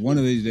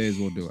these days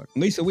we'll do it.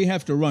 Lisa, we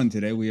have to run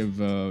today. We have,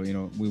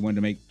 we wanted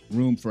to make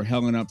room for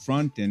Helen up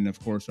front, and of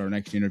course, our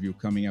next interview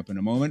coming up in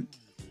a moment.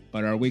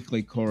 But our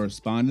weekly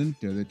correspondent,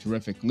 the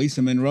terrific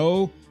Lisa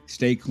Monroe,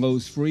 stay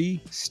clothes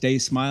free, stay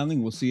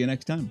smiling. We'll see you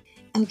next time.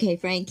 Okay,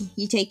 Frank,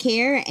 you take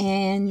care,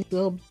 and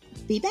we'll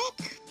be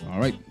back. All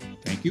right.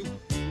 Thank you.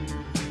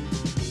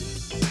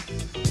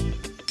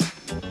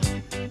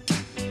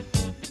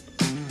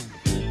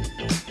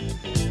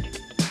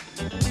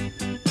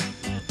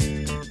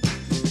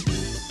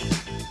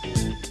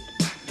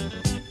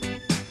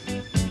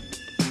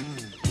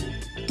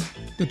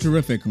 The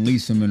terrific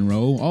Lisa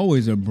Monroe,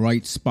 always a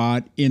bright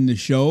spot in the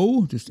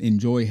show. Just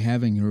enjoy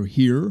having her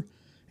here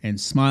and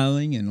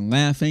smiling and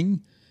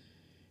laughing.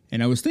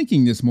 And I was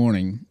thinking this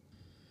morning,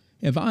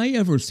 have I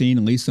ever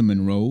seen Lisa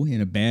Monroe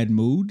in a bad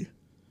mood?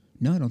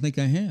 No, I don't think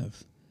I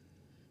have.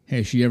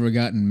 Has she ever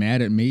gotten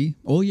mad at me?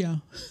 Oh, yeah.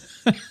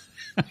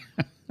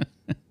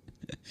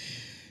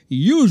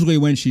 Usually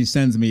when she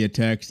sends me a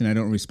text and I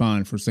don't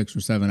respond for 6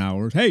 or 7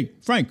 hours, hey,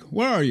 Frank,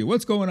 where are you?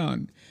 What's going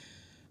on?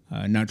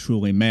 Not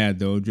truly mad,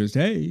 though, just,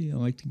 hey, I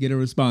like to get a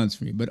response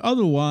from you. But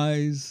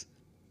otherwise,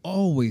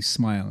 always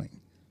smiling,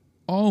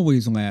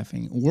 always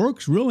laughing.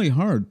 Works really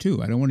hard,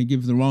 too. I don't want to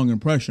give the wrong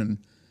impression.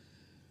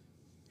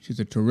 She's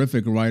a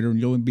terrific writer,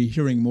 and you'll be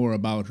hearing more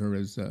about her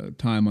as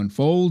time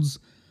unfolds.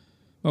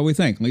 Well, we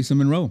thank Lisa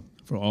Monroe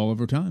for all of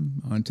her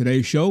time on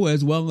today's show,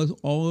 as well as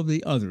all of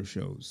the other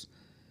shows.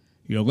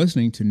 You're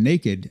listening to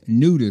Naked,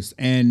 Nudists,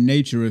 and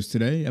Naturists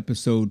today,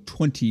 episode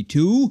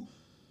 22.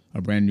 A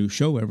brand new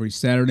show every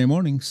Saturday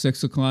morning,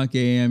 6 o'clock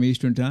a.m.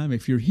 Eastern Time.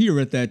 If you're here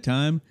at that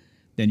time,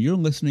 then you're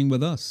listening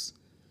with us.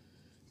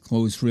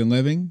 Clothes-free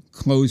living,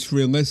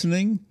 clothes-free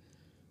listening.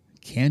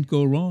 Can't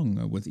go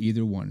wrong with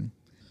either one.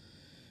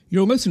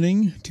 You're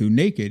listening to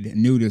Naked,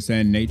 Nudists,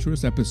 and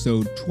Naturists,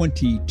 episode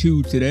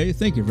 22 today.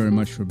 Thank you very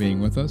much for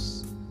being with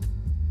us.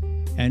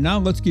 And now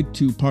let's get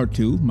to part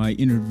 2, my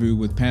interview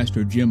with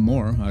Pastor Jim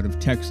Moore out of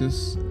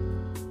Texas,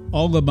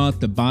 all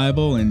about the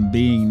Bible and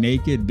being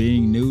naked,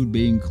 being nude,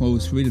 being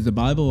clothes-free. Does the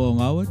Bible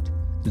allow it?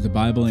 Does the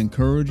Bible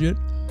encourage it?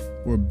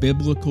 Were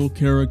biblical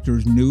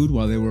characters nude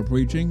while they were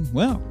preaching?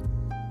 Well,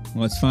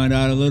 let's find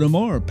out a little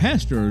more.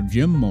 Pastor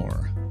Jim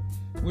Moore.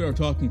 We are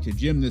talking to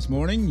Jim this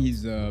morning.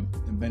 He's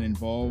been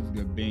involved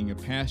in being a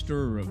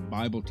pastor, a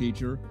Bible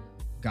teacher,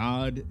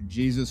 God,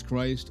 Jesus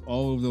Christ,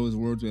 all of those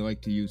words we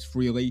like to use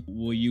freely.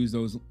 We'll use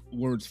those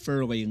words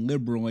fairly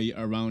liberally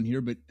around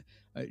here. But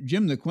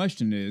Jim, the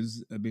question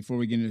is, before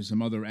we get into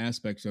some other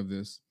aspects of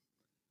this,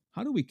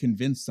 how do we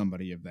convince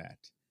somebody of that?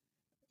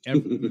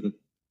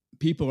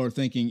 People are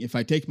thinking, if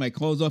I take my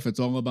clothes off, it's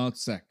all about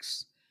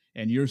sex.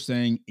 And you're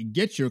saying,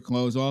 get your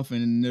clothes off,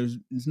 and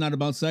it's not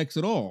about sex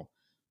at all.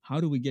 How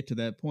do we get to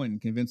that point in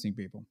convincing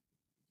people?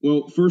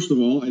 Well, first of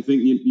all, I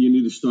think you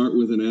need to start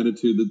with an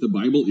attitude that the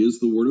Bible is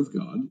the Word of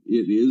God.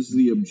 It is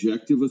the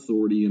objective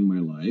authority in my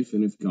life.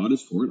 And if God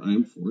is for it, I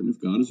am for it. And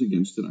if God is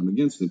against it, I'm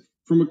against it.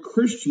 From a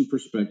Christian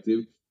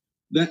perspective,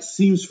 that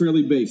seems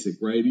fairly basic,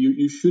 right?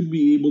 You should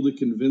be able to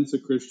convince a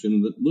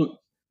Christian that, look,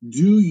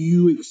 do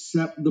you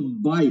accept the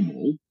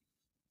Bible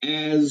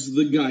as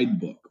the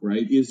guidebook,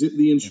 right? Is it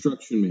the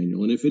instruction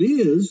manual? And if it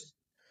is,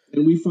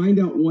 and we find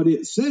out what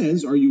it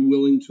says, are you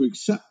willing to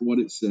accept what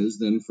it says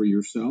then for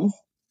yourself?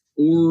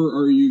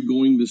 Or are you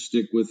going to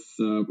stick with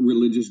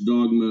religious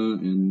dogma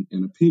and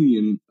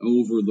opinion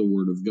over the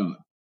Word of God?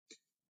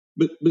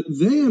 But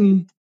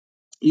then,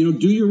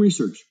 do your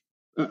research.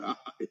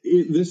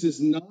 This is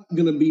not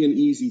going to be an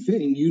easy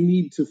thing. You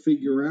need to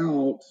figure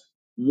out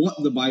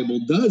what the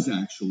Bible does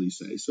actually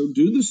say. So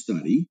do the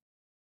study,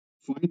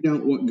 find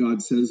out what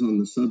God says on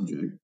the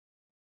subject,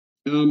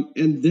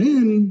 and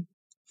then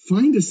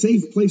find a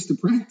safe place to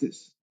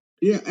practice.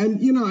 Yeah,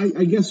 and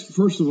I guess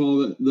first of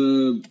all,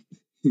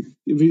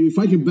 if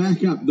I can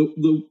back up,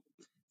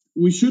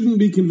 we shouldn't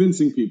be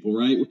convincing people,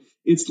 right?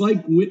 It's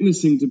like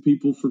witnessing to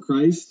people for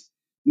Christ.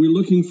 We're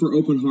looking for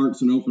open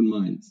hearts and open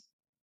minds.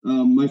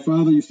 My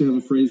father used to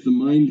have a phrase: "The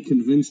mind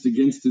convinced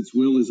against its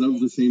will is of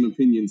the same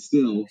opinion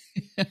still."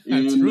 That's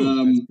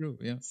true. That's true.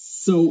 Yeah.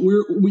 So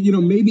we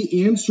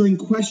maybe answering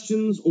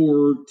questions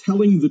or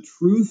telling the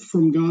truth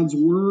from God's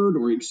Word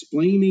or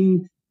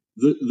explaining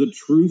the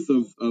truth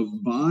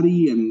of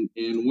body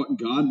and what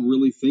God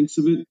really thinks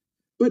of it.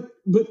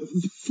 But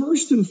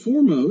first and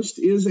foremost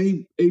is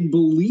a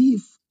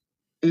belief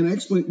and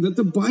explain that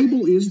the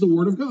Bible is the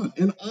Word of God.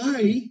 And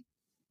I,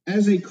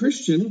 as a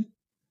Christian,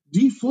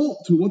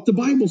 default to what the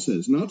Bible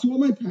says, not to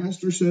what my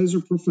pastor says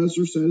or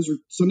professor says or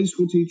Sunday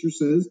school teacher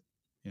says,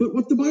 but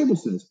what the Bible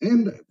says.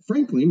 And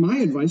frankly, my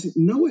advice is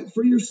know it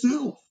for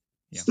yourself.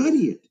 Yeah.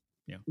 Study it.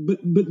 Yeah. But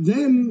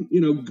then,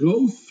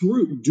 go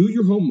through, do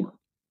your homework.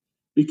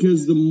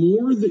 Because the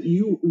more that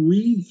you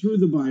read through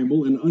the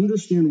Bible and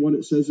understand what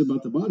it says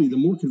about the body, the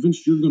more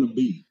convinced you're going to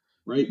be,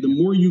 right? The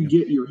more you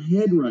get your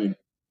head right,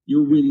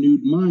 your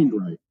renewed mind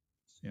right.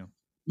 Yeah.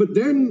 But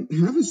then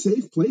have a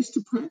safe place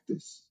to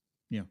practice.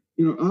 Yeah.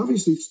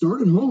 Obviously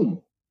start at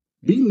home.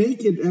 Be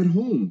naked at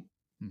home.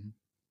 Mm-hmm.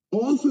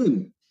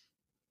 Often.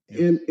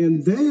 Yeah.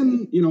 And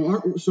then,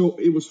 so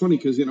it was funny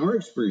because in our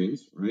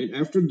experience, right,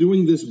 after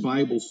doing this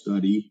Bible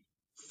study,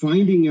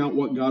 finding out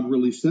what God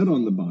really said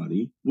on the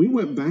body, we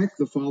went back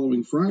the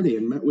following Friday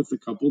and met with the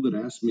couple that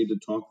asked me to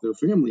talk their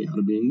family out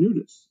of being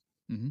nudists.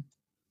 Mm-hmm.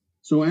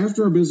 So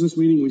after our business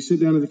meeting, we sit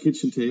down at the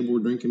kitchen table, we're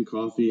drinking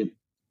coffee,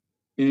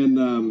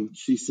 and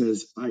she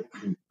says,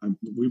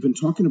 we've been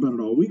talking about it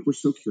all week. We're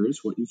so curious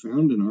what you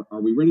found, and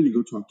are we ready to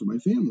go talk to my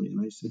family? And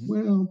I said,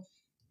 well,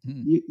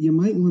 you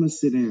might want to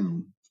sit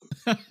down.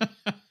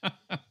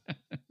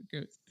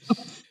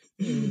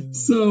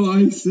 So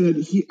I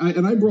said,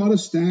 and I brought a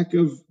stack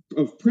of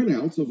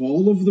printouts of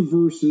all of the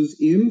verses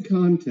in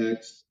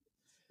context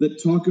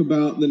that talk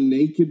about the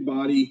naked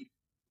body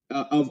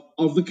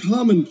of the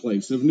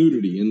commonplace of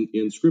nudity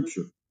in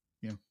Scripture.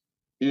 Yeah.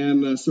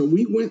 And so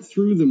we went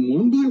through them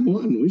one by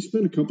one. We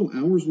spent a couple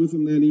hours with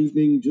them that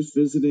evening just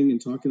visiting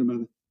and talking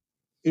about it.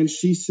 And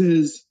she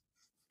says,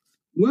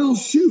 well,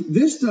 shoot,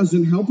 this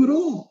doesn't help at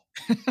all.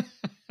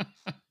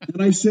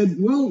 And I said,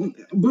 well,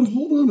 but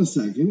hold on a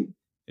second.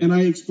 And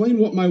I explained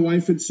what my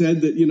wife had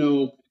said,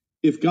 that,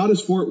 if God is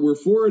for it, we're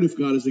for it. If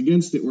God is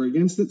against it, we're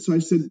against it. So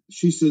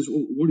she says,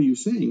 well, what are you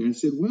saying? I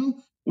said, well,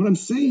 what I'm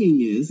saying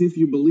is if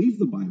you believe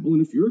the Bible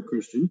and if you're a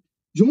Christian,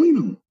 join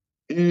them.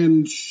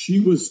 And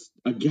she was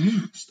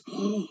aghast.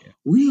 Oh,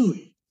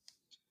 really?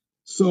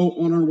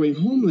 So on our way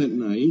home that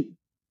night,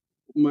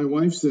 my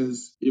wife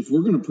says, if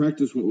we're going to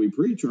practice what we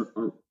preach,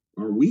 are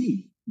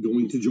we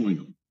going to join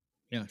them?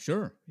 Yeah,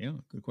 sure. Yeah,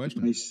 good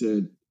question. And I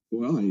said,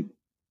 well, I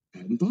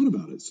hadn't thought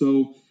about it.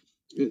 So,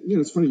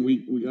 it's funny.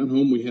 We got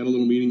home. We had a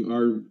little meeting.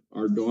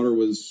 Our daughter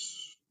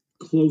was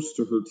close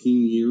to her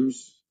teen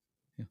years.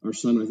 Our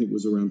son, I think,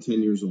 was around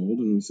 10 years old,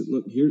 and we said,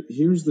 look,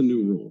 here's the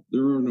new rule.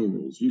 There are no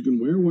rules. You can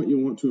wear what you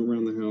want to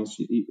around the house.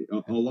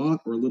 A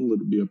lot or a little,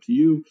 it'll be up to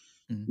you.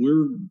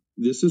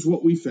 This is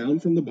what we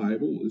found from the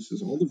Bible. This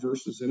is all the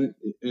verses in it,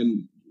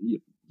 and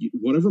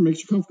whatever makes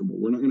you comfortable.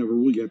 We're not going to have a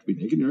rule you have to be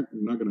naked. We're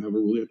not going to have a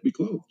rule you have to be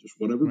clothed. Just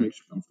whatever makes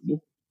you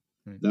comfortable.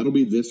 That'll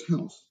be this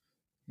house.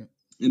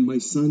 And my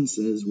son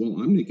says,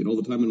 well, I'm naked all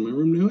the time in my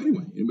room now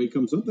anyway. Anybody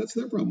comes up, that's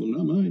their problem,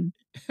 not mine.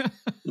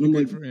 And I'm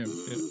like, for him.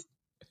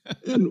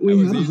 And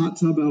we had a hot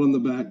tub out on the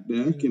back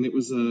deck, and it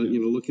was,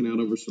 looking out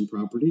over some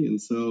property. And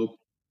so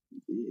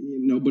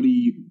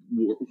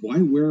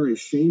why wear a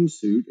shame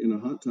suit in a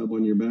hot tub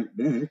on your back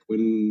deck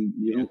when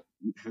you don't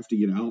have to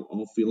get out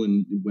all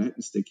feeling wet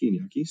and sticky and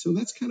yucky? So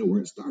that's kind of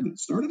where it started.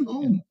 Start at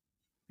home.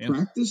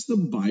 Practice the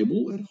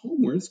Bible at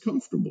home where it's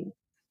comfortable.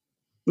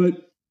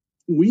 But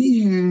we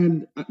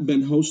had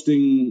been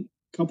hosting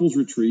couples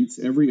retreats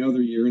every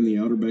other year in the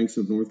Outer Banks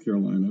of North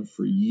Carolina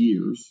for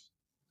years,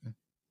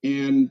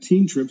 and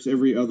teen trips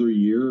every other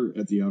year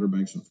at the Outer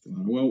Banks of North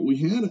Carolina. Well, we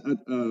had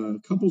a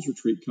couples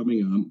retreat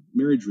coming up,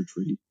 marriage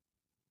retreat,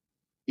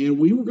 and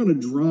we were going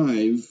to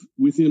drive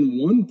within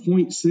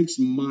 1.6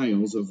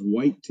 miles of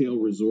Whitetail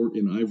Resort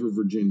in Ivor,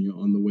 Virginia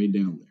on the way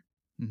down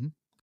there.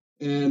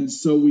 And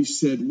so we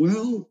said,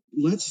 well,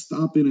 let's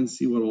stop in and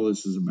see what all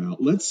this is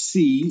about. Let's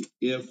see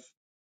if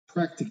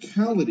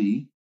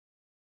practicality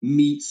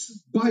meets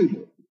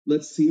Bible.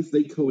 Let's see if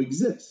they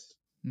coexist.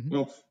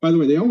 Well, by the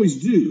way, they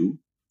always do,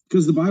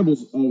 because the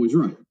Bible's always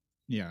right.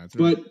 Yeah, that's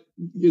right. But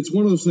it's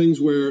one of those things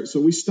where,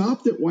 so we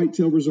stopped at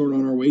Whitetail Resort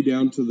on our way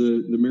down to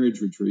the marriage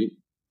retreat.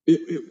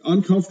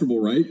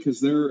 Uncomfortable, right?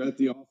 Because they're at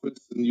the office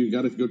and you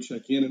got to go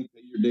check in and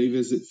pay your day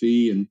visit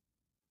fee. And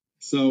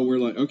so we're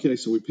like, okay,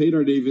 so we paid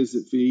our day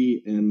visit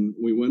fee and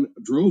we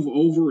drove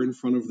over in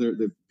front of their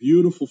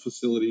beautiful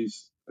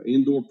facilities,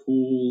 indoor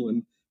pool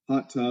and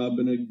hot tub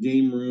and a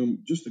game room,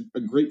 just a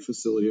great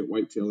facility at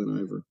Whitetail in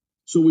Ivor.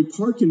 So we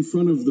park in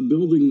front of the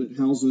building that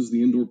houses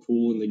the indoor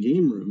pool and the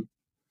game room,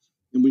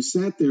 and we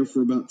sat there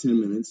for about 10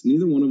 minutes.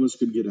 Neither one of us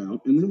could get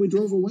out, and then we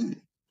drove away.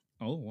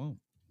 Oh, wow.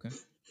 Okay.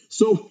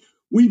 So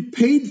we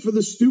paid for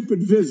the stupid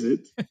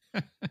visit.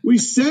 We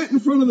sat in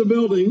front of the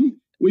building,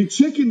 we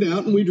chickened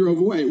out, and we drove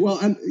away. Well,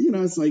 and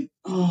it's like,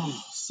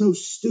 oh, so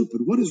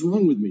stupid. What is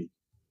wrong with me?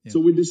 Yeah. So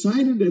we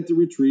decided at the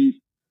retreat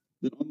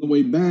that on the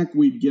way back,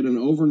 we'd get an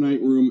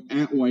overnight room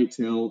at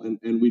Whitetail,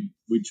 and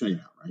we'd check it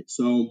out, right?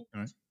 So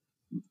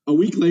a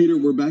week later,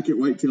 we're back at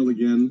Whitetail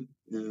again,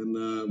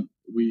 and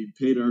we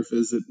paid our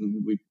visit,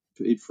 and we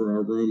paid for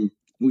our room.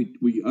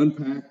 We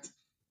unpacked,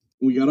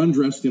 we got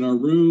undressed in our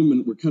room,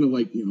 and we're kind of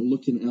like,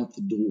 looking out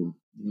the door.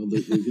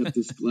 We've got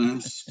this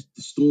glass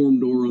storm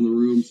door on the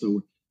room,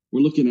 so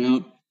we're looking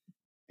out,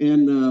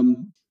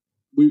 and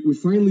we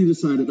finally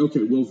decided,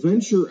 okay, we'll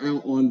venture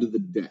out onto the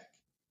deck.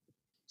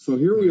 So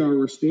here we are,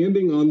 we're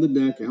standing on the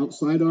deck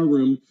outside our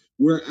room.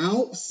 We're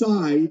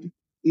outside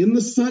in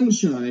the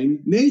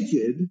sunshine,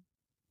 naked,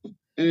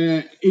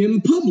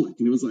 in public.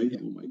 And it was like,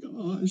 oh my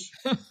gosh.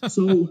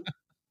 So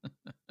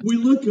we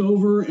look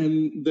over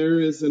and there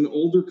is an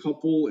older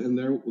couple and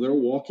they're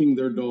walking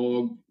their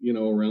dog,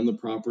 around the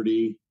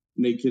property,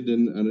 naked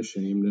and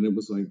unashamed. And it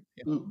was like,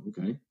 oh,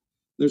 okay.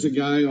 There's a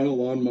guy on a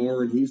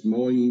lawnmower and he's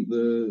mowing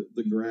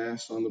the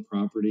grass on the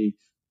property.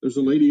 There's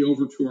a lady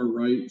over to our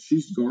right.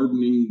 She's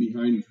gardening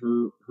behind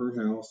her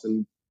house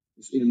and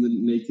in the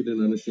naked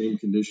and unashamed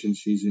condition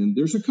she's in.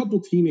 There's a couple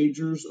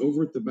teenagers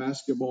over at the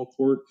basketball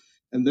court,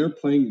 and they're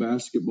playing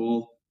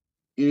basketball.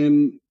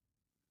 And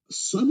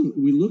suddenly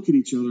we look at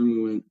each other and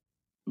we went,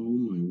 oh,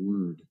 my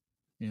word.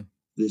 Yeah.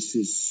 This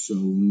is so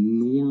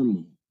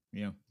normal.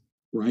 Yeah.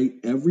 Right?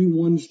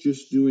 Everyone's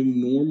just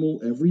doing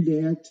normal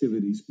everyday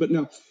activities. But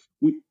now,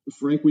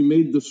 we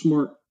made the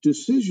smart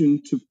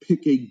decision to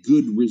pick a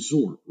good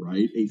resort,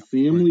 right? A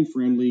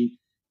family-friendly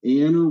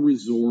Anna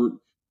resort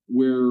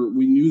where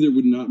we knew there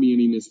would not be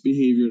any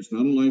misbehavior. It's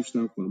not a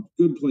lifestyle club.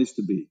 Good place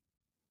to be.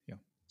 Yeah.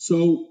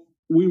 So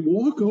we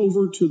walk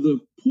over to the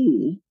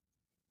pool,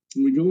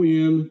 and we go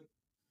in,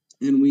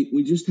 and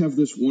we just have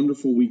this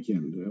wonderful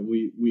weekend.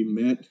 We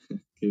met.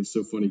 It's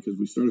so funny because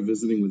we started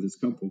visiting with this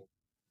couple,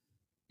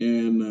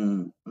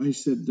 and I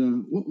said,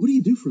 what do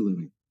you do for a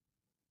living?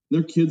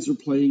 Their kids are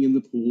playing in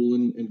the pool,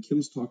 and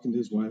Kim's talking to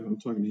his wife. I'm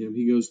talking to him.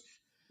 He goes,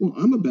 well,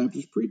 I'm a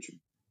Baptist preacher.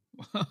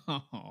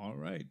 All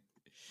right.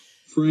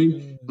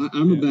 Frank,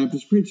 I'm a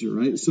Baptist preacher,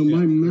 right? So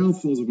my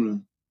mouth falls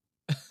open.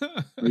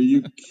 Are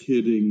you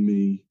kidding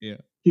me? Yeah.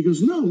 He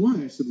goes, no,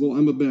 why? I said, well,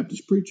 I'm a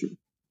Baptist preacher.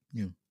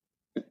 Yeah.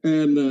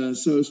 And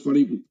so it's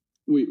funny.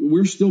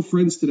 We're still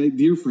friends today,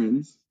 dear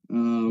friends,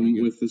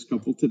 with this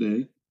couple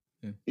today.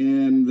 Yeah.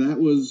 And that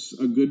was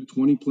a good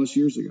 20 plus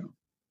years ago.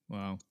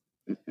 Wow.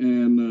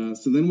 And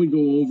so then we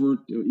go over,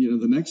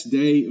 the next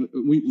day,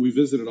 we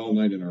visited all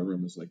night in our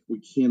room. It's like,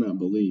 we cannot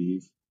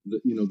believe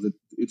that, that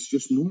it's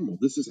just normal.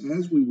 This is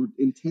as we were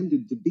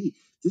intended to be.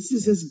 This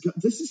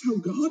is how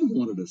God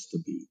wanted us to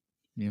be.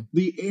 Yeah.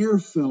 The air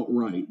felt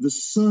right. The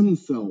sun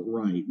felt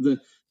right. The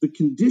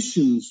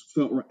conditions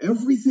felt right.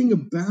 Everything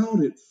about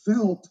it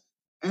felt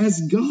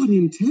as God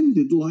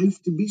intended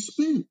life to be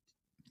spent.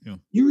 Yeah.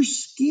 Your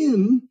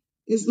skin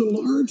is the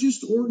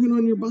largest organ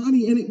on your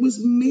body, and it was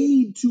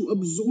made to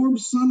absorb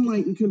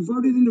sunlight and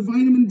convert it into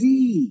vitamin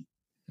D.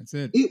 That's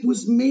it. It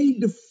was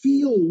made to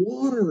feel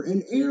water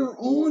and air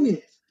on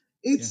it.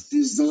 It's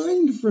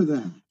designed for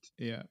that.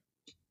 Yeah.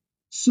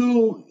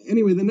 So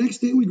anyway, the next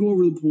day we go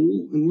over to the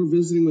pool, and we're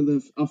visiting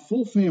with a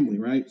full family,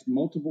 right?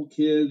 Multiple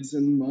kids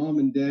and mom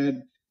and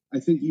dad. I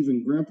think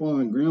even grandpa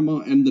and grandma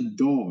and the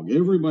dog.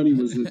 Everybody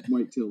was at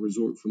Whitetail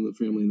Resort from the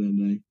family that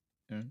day.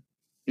 Yeah.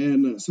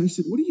 And so I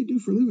said, "What do you do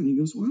for a living?" He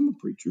goes, "Well, I'm a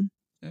preacher."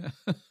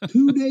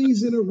 2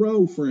 days in a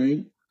row,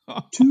 Frank.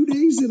 2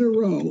 days in a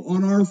row.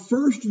 On our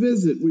first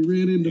visit, we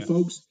ran into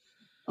folks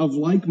of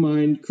like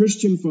mind,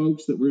 Christian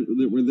folks that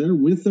were there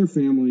with their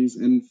families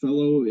and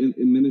fellow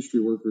in ministry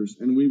workers,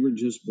 and we were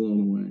just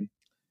blown away.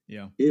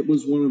 Yeah. It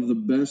was one of the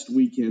best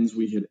weekends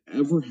we had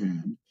ever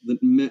had,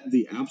 that met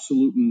the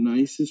absolute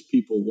nicest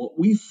people. What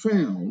we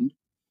found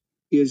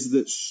is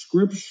that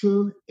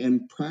scripture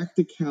and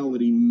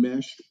practicality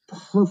meshed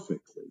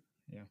perfectly.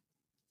 Yeah.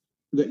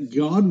 That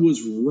God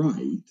was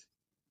right,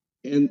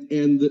 and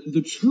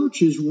the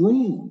church is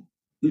wrong.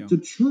 That the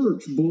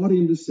church bought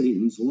into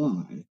Satan's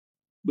lie,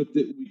 but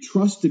that we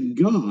trusted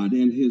God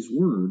and his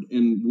word,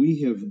 and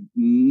we have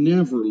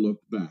never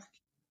looked back.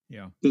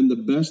 Yeah. Been the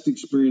best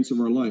experience of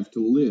our life to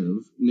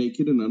live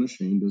naked and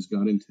unashamed as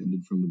God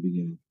intended from the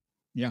beginning.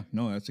 Yeah,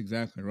 no, that's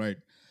exactly right.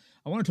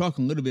 I want to talk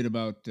a little bit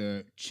about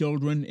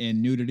children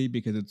and nudity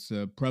because it's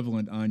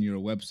prevalent on your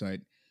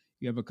website.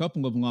 You have a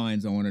couple of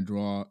lines I want to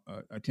draw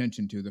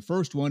attention to. The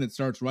first one, it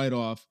starts right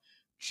off,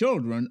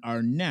 children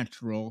are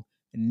natural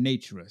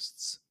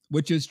naturists,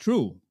 which is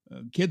true.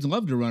 Kids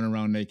love to run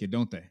around naked,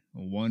 don't they?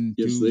 1,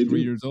 Yes, 2, they 3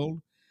 do. years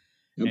old.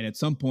 Yep. And at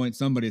some point,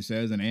 somebody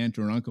says, an aunt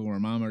or an uncle or a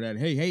mom or dad,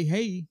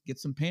 hey, get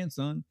some pants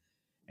on.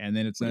 And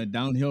then it's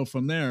downhill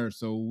from there.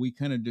 So we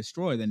kind of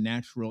destroy the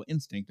natural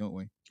instinct, don't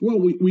we? Well,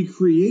 we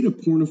create a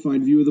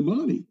pornified view of the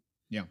body.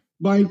 Yeah.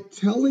 By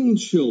telling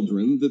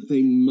children that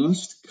they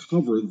must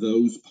cover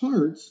those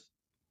parts,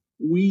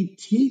 we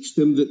teach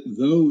them that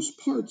those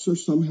parts are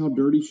somehow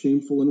dirty,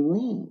 shameful, and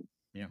wrong.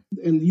 Yeah.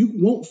 And you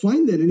won't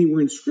find that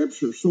anywhere in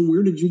Scripture. So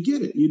where did you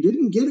get it? You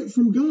didn't get it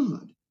from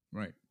God.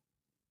 Right.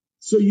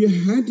 So you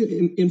had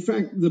to, in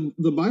fact,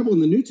 the Bible in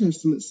the New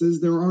Testament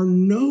says there are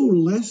no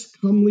less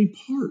comely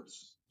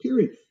parts,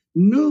 period.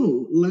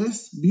 No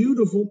less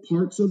beautiful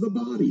parts of the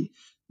body.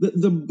 That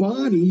the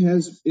body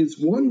is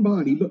one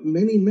body, but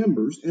many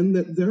members, and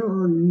that there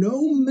are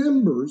no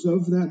members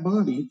of that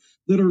body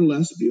that are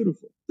less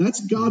beautiful. That's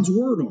God's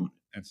word on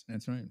it.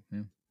 That's right.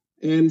 Yeah.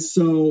 And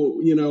so,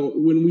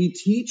 when we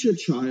teach a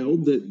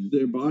child that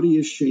their body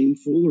is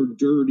shameful or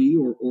dirty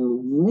or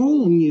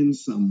wrong in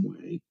some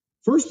way,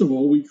 first of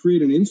all, we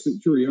create an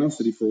instant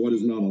curiosity for what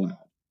is not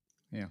allowed.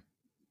 Yeah.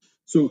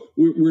 So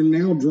we're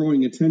now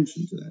drawing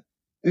attention to that.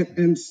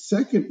 And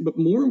second, but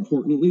more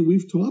importantly,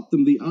 we've taught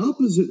them the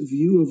opposite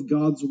view of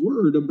God's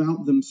word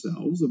about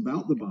themselves,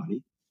 about the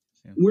body.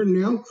 Yeah. We're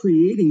now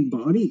creating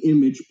body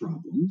image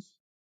problems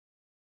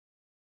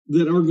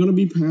that are going to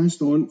be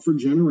passed on for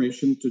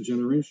generation to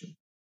generation.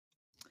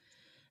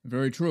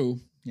 Very true.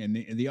 And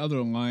the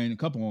other line, a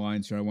couple of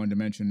lines here I wanted to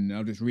mention,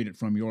 I'll just read it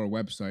from your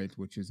website,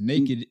 which is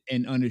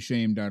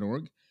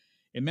nakedandunashamed.org.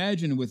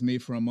 Imagine with me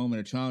for a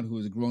moment a child who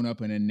has grown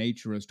up in a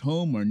naturist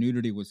home where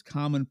nudity was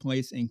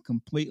commonplace and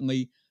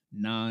completely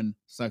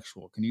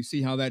non-sexual. Can you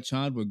see how that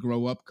child would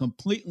grow up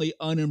completely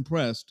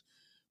unimpressed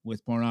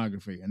with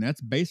pornography? And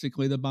that's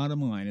basically the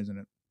bottom line, isn't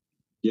it?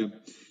 Yeah.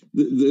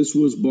 This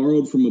was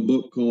borrowed from a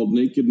book called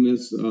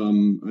Nakedness.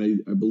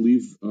 I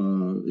believe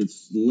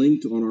it's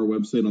linked on our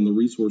website on the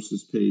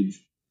resources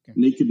page, okay.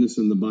 Nakedness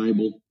in the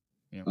Bible.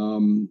 Yeah.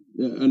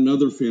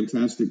 Another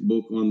fantastic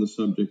book on the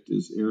subject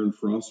is Aaron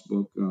Frost's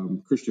book,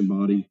 Christian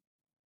Body.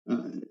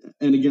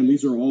 And again,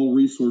 these are all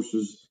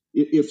resources.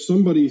 If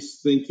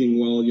somebody's thinking,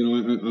 well,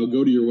 I'll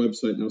go to your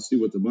website and I'll see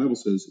what the Bible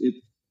says,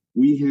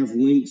 we have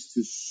links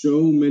to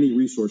so many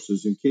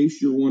resources. In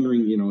case you're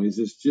wondering, is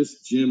this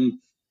just Jim?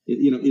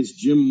 Is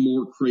Jim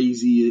more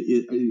crazy?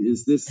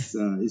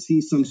 Is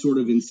he some sort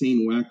of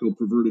insane, wacko,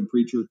 perverted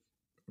preacher?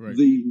 Right.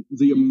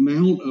 The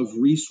amount of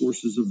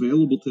resources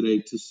available today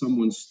to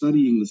someone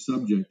studying the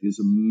subject is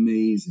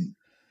amazing.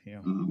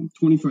 Yeah.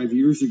 25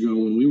 years ago,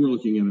 when we were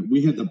looking at it,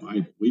 we had the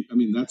Bible.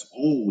 That's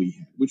all we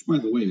had, which, by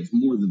the way, is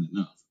more than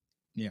enough.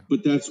 Yeah.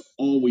 But that's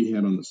all we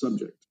had on the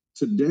subject.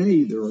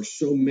 Today, there are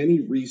so many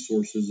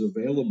resources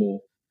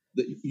available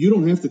that you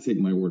don't have to take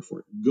my word for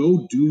it.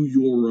 Go do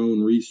your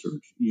own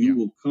research. You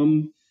will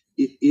come,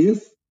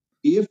 if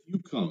you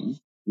come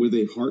with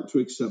a heart to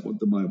accept what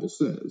the Bible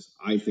says,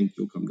 I think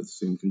you'll come to the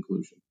same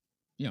conclusion.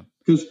 Yeah.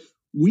 Because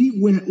we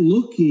went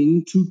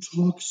looking to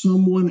talk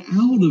someone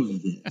out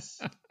of this.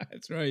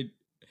 That's right.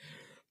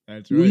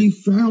 That's right. We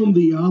found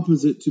the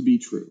opposite to be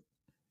true.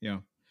 Yeah.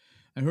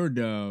 I heard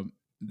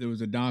there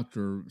was a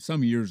doctor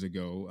some years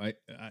ago.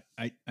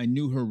 I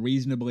knew her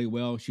reasonably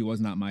well. She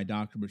was not my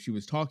doctor, but she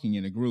was talking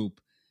in a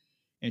group,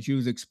 and she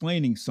was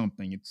explaining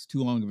something. It's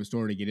too long of a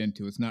story to get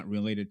into. It's not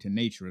related to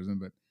naturism,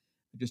 but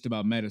just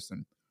about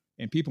medicine.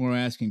 And people are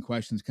asking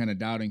questions, kind of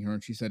doubting her.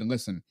 And she said,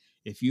 listen,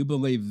 if you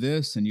believe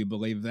this and you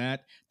believe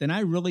that, then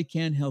I really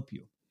can help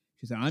you.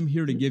 She said, I'm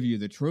here to give you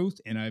the truth,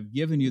 and I've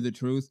given you the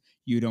truth.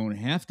 You don't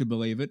have to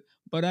believe it,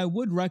 but I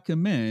would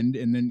recommend,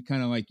 and then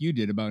kind of like you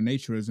did about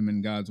naturism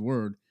and God's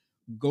word,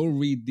 go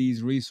read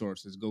these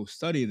resources, go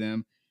study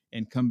them,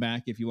 and come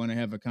back if you want to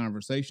have a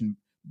conversation.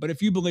 But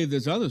if you believe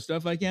this other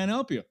stuff, I can't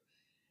help you.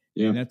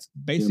 Yeah. And that's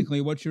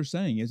basically what you're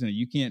saying, isn't it?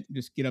 You can't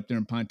just get up there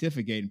and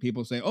pontificate and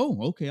people say,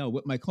 oh, okay, I'll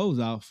whip my clothes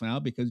off now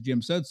because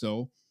Jim said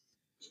so.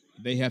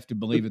 They have to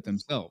believe it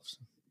themselves,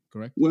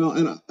 correct? Well,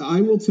 and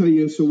I will tell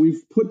you, so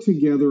we've put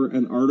together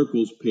an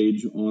articles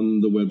page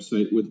on the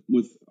website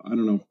with I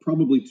don't know,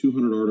 probably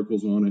 200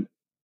 articles on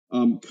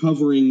it,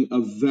 covering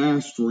a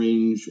vast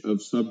range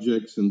of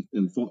subjects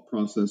and thought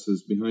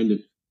processes behind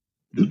it.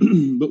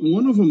 But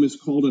one of them is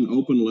called An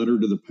Open Letter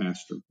to the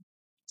Pastor.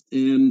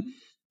 And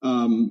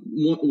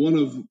one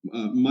of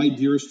my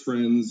dearest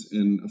friends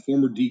and a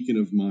former deacon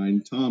of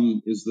mine,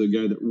 Tom, is the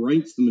guy that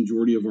writes the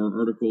majority of our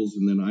articles,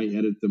 and then I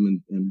edit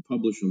them and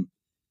publish them.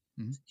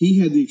 Mm-hmm. He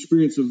had the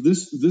experience of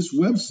this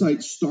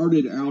website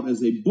started out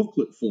as a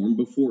booklet form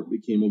before it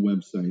became a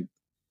website.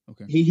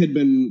 Okay. He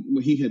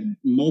had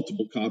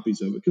multiple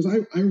copies of it because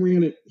I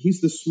ran it.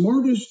 He's the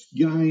smartest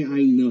guy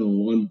I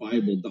know on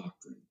Bible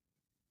doctrine.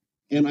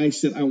 And I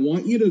said, I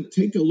want you to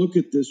take a look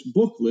at this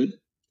booklet.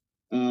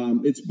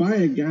 It's by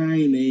a guy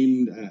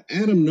named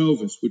Adam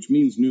Novus, which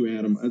means New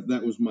Adam.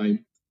 That was my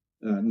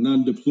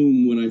nom de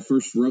plume when I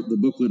first wrote the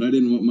booklet. I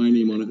didn't want my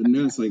name on it, and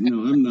now it's like,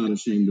 no, I'm not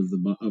ashamed of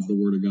the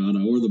Word of God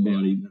or the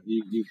body.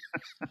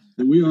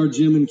 We are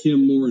Jim and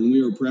Kim Moore, and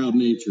we are proud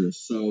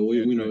naturists. So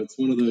we know it's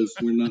one of those.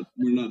 We're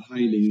not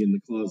hiding in the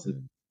closet.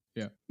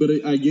 Yeah. But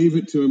I gave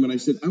it to him, and I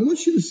said, I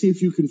want you to see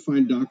if you can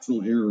find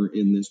doctrinal error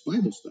in this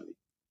Bible study.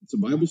 It's a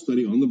Bible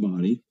study on the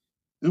body.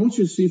 I want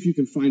you to see if you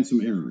can find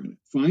some error in it.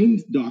 Find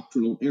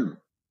doctrinal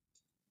error.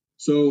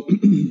 So,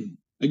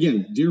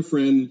 again, dear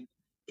friend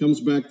comes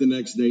back the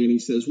next day and he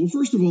says, well,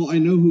 first of all, I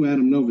know who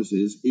Adam Novus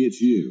is.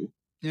 It's you.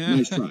 Yeah.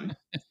 Nice try.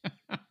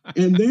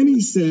 And then he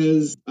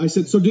says, I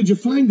said, so did you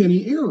find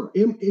any error?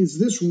 Is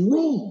this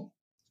wrong?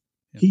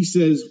 Yeah. He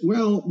says,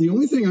 well, the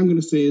only thing I'm going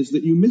to say is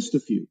that you missed a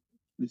few.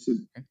 I said,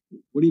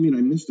 what do you mean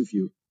I missed a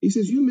few? He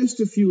says, you missed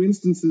a few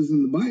instances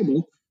in the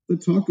Bible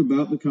that talk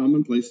about the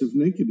commonplace of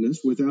nakedness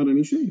without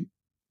any shame.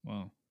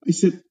 Wow. I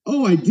said,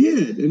 oh, I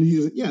did. And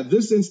he said, yeah,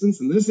 this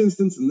instance and this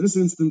instance and this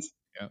instance.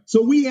 Yeah.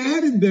 So we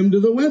added them to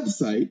the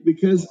website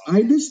because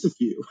I missed a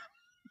few.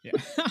 Yeah.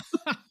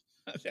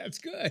 That's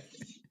good.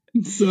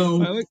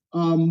 So,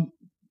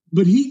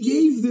 but he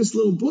gave this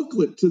little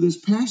booklet to this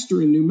pastor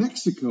in New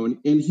Mexico, and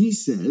he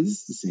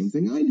says the same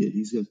thing I did.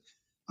 He says,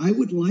 I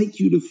would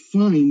like you to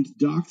find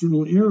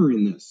doctrinal error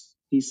in this.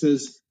 He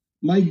says,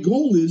 my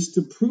goal is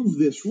to prove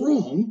this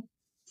wrong.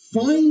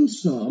 Find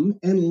some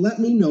and let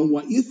me know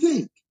what you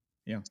think.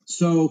 Yeah.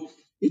 So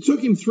it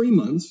took him 3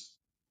 months,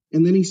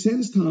 and then he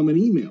sends Tom an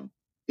email.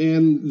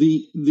 And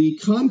the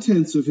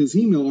contents of his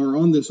email are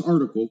on this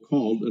article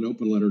called An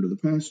Open Letter to the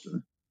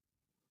Pastor,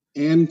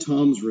 and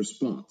Tom's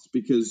response,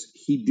 because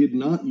he did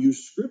not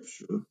use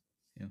scripture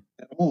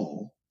at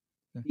all.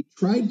 Yeah. He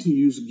tried to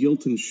use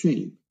guilt and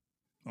shame.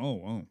 Oh,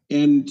 wow.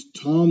 And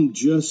Tom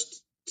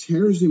just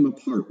tears him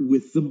apart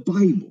with the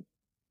Bible.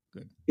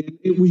 Good.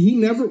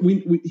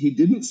 He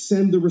didn't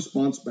send the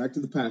response back to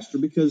the pastor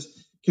because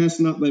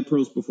cast not thy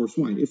pearls before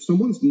swine. If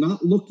someone's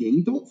not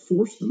looking, don't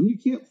force them. You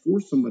can't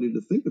force somebody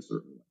to think a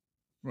certain way.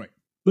 Right.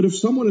 But if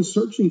someone is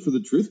searching for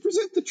the truth,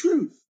 present the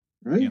truth,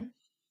 right? Yeah.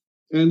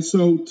 And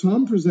so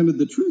Tom presented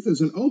the truth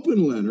as an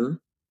open letter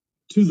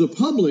to the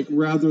public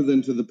rather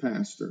than to the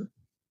pastor.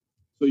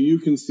 So you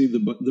can see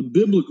the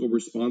biblical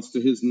response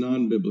to his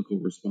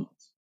non-biblical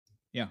response.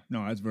 Yeah,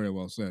 no, that's very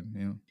well said.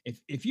 Yeah.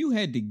 If you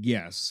had to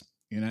guess,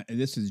 and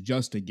this is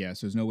just a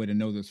guess, there's no way to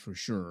know this for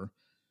sure,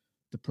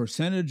 the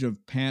percentage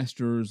of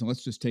pastors, and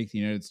let's just take the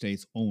United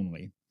States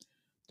only,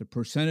 the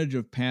percentage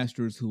of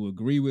pastors who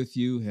agree with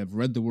you, have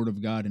read the Word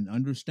of God, and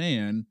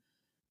understand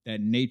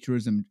that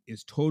naturism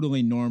is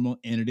totally normal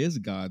and it is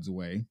God's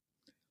way,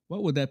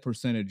 what would that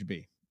percentage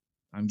be?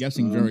 I'm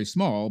guessing very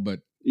small,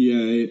 but...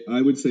 Yeah,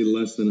 I would say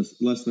less than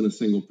a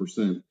single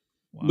percent.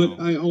 Wow. But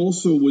I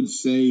also would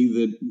say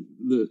that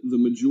the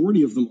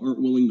majority of them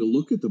aren't willing to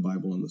look at the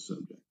Bible on the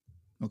subject.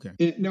 Okay.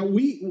 And now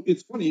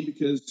it's funny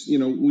because,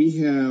 we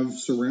have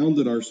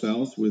surrounded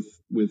ourselves with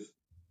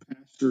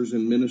pastors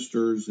and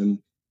ministers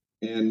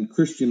and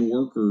Christian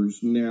workers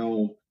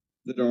now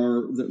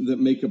that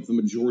make up the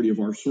majority of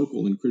our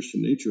circle in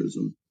Christian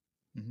naturism.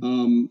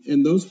 Mm-hmm.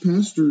 And those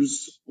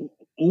pastors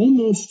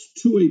almost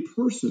to a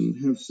person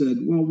have said,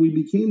 well, we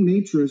became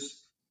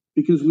naturists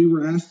because we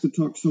were asked to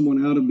talk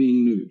someone out of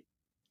being nude.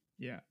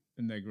 Yeah.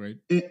 Isn't that great?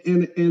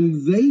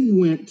 And they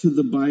went to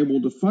the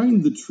Bible to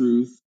find the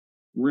truth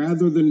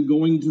rather than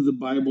going to the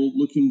Bible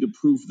looking to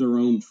prove their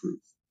own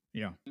truth.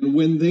 Yeah. And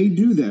when they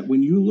do that,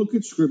 when you look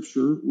at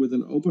Scripture with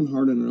an open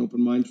heart and an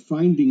open mind,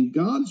 finding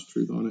God's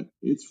truth on it,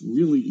 it's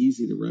really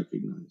easy to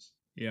recognize.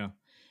 Yeah.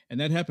 And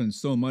that happens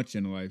so much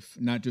in life,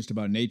 not just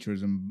about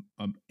naturism,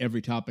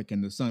 every topic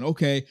in the sun.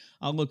 Okay,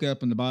 I'll look it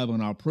up in the Bible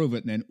and I'll prove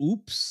it. And then,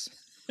 oops,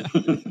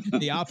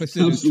 the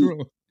opposite is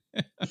true.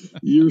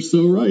 You're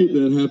so right.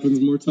 That happens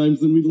more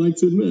times than we'd like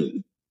to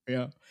admit.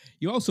 Yeah.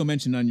 You also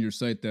mentioned on your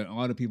site that a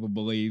lot of people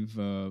believe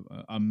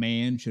a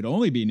man should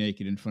only be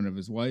naked in front of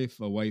his wife.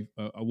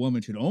 A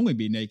woman should only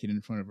be naked in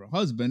front of her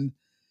husband.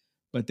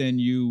 But then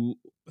you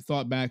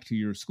thought back to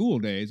your school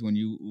days when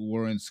you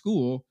were in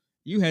school.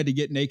 You had to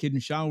get naked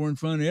and shower in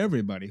front of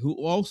everybody who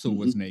also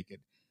was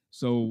naked.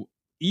 So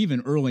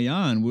even early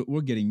on,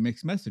 we're getting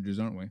mixed messages,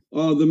 aren't we?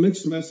 Oh, the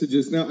mixed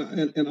messages. Now,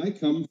 and I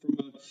come from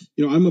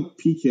I'm a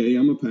PK,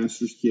 I'm a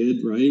pastor's kid,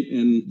 right?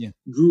 And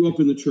grew up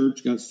in the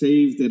church, got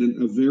saved at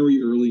a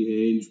very early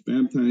age,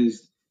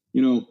 baptized.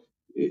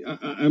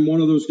 I'm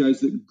one of those guys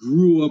that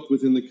grew up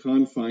within the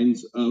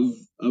confines of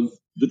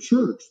the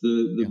church,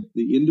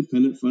 the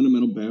independent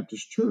fundamental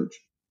Baptist church.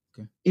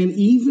 Okay. And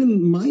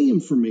even my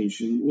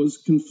information was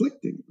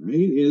conflicting, right?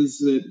 Is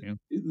that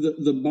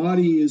the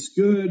body is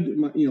good.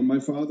 My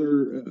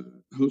father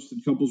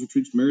hosted couples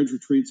retreats, marriage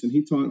retreats, and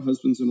he taught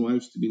husbands and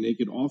wives to be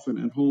naked often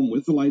at home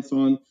with the lights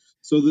on,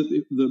 so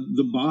that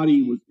the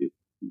body was,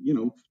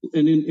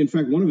 and in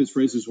fact, one of his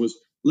phrases was,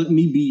 "Let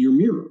me be your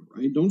mirror,"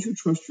 right? Don't you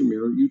trust your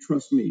mirror, you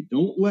trust me.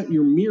 Don't let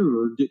your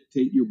mirror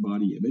dictate your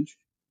body image.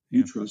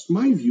 You trust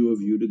my view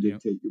of you to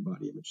dictate your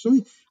body image. So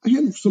I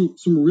had some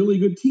really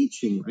good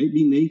teaching, right?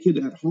 Be naked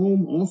at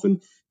home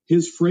often.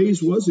 His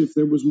phrase was, if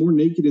there was more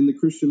naked in the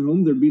Christian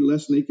home, there'd be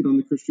less naked on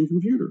the Christian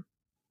computer.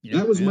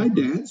 That was my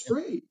dad's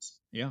phrase.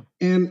 Yeah.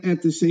 And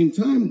at the same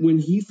time, when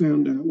he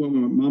found out, my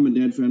mom and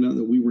dad found out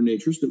that we were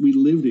naturists, that we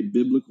lived a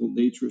biblical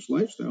naturist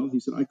lifestyle,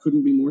 he said, I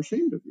couldn't be more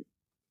ashamed of you.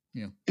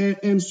 Yeah.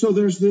 And so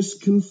there's this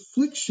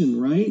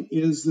confliction, right?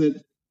 Is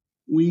that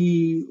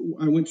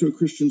I went to a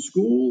Christian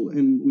school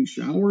and we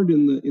showered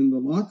in the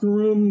locker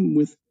room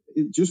with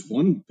just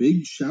one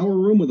big shower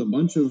room with a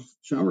bunch of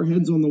shower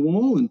heads on the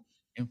wall, and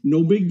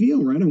no big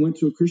deal, right? I went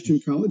to a Christian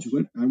college.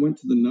 I went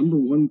to the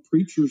 #1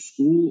 preacher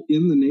school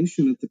in the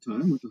nation at the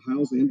time, with the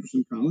Hiles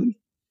Anderson College.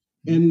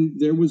 And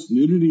there was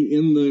nudity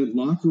in the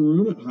locker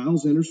room at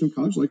Hiles Anderson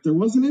College like there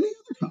wasn't any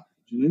other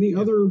college. And any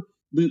other,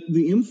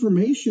 the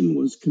information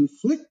was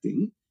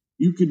conflicting.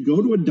 You could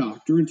go to a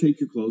doctor and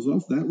take your clothes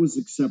off. That was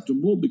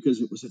acceptable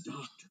because it was a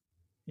doctor.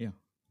 Yeah.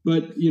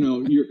 But,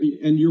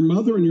 your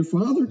mother and your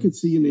father could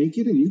see you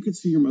naked, and you could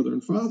see your mother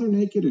and father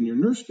naked, and your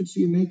nurse could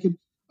see you naked.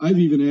 I've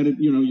even added,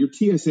 your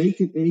TSA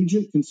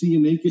agent can see you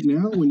naked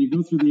now when you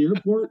go through the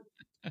airport.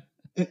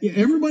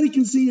 Everybody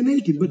can see you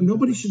naked, but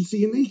nobody should see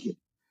you naked.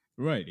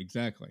 Right,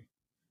 exactly.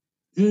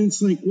 And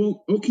it's like,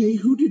 well, okay,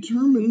 who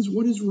determines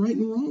what is right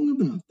and wrong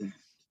about that?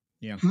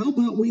 Yeah. How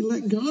about we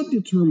let God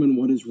determine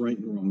what is right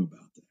and wrong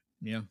about that?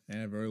 Yeah,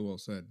 very well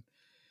said.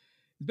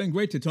 It's been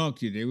great to talk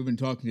to you today. We've been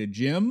talking to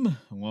Jim,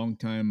 a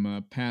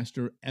longtime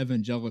pastor,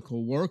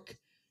 evangelical work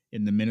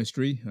in the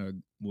ministry.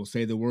 We'll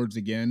say the words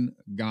again: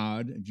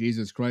 God,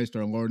 Jesus Christ,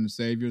 our Lord and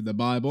Savior, the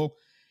Bible.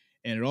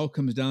 And it all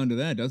comes down to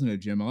that, doesn't it,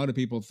 Jim? A lot of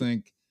people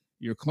think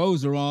your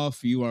clothes are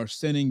off, you are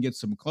sinning, get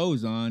some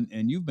clothes on,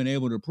 and you've been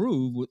able to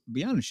prove,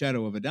 beyond a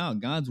shadow of a doubt,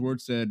 God's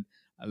word said,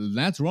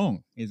 that's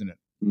wrong, isn't it?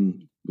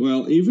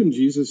 Well, even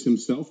Jesus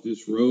himself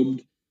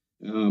disrobed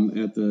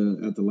at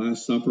the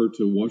Last Supper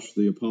to wash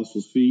the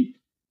apostles' feet.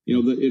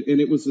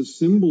 And it was a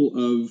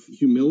symbol of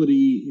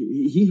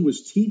humility. He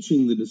was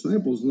teaching the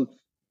disciples,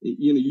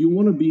 you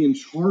want to be in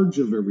charge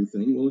of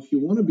everything. Well, if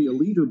you want to be a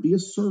leader, be a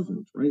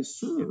servant, right?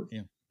 Serve.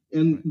 Yeah.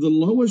 And the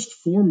lowest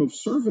form of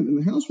servant in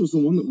the house was the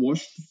one that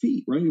washed the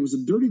feet, right? It was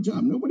a dirty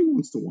job. Nobody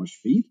wants to wash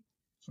feet.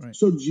 Right.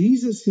 So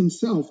Jesus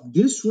himself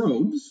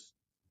disrobes,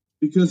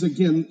 because,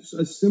 again,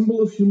 a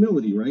symbol of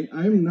humility, right?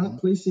 I am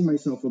not placing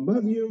myself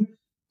above you.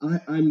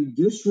 I'm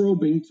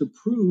disrobing to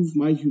prove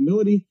my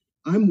humility.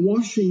 I'm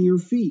washing your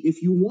feet.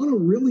 If you want to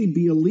really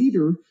be a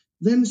leader,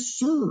 then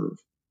serve.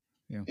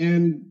 Yeah.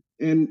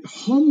 And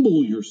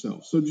humble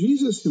yourself. So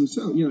Jesus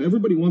himself,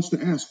 everybody wants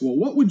to ask, well,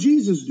 what would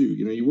Jesus do?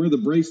 You wear the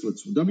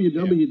bracelets,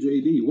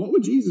 WWJD. What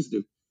would Jesus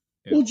do?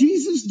 Yeah. Well,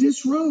 Jesus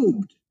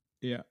disrobed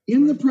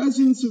in the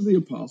presence of the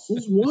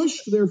apostles,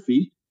 washed their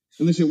feet,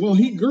 and they say, well,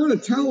 he girded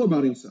a towel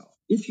about himself.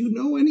 If you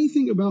know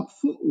anything about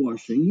foot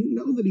washing, you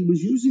know that he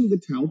was using the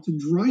towel to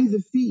dry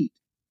the feet.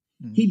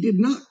 Mm-hmm. He did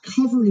not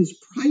cover his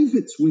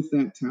privates with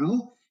that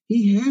towel.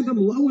 He had them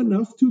low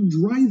enough to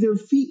dry their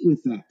feet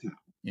with that towel.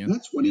 Yeah.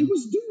 That's what he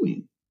was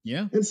doing.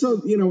 Yeah. And so,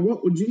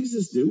 what would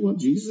Jesus do? Well,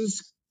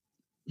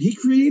 he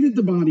created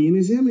the body in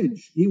his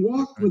image. He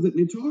walked with it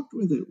and he talked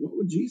with it. What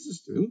would Jesus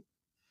do?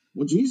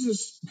 Well,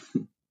 Jesus,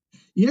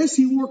 yes,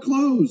 he wore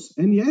clothes,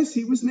 and yes,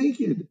 he was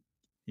naked.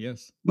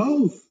 Yes.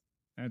 Both.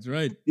 That's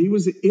right. He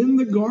was in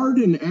the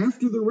garden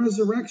after the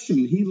resurrection.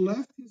 He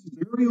left his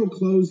burial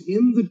clothes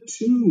in the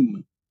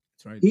tomb.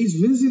 That's right. He's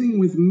visiting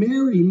with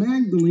Mary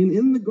Magdalene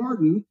in the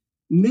garden,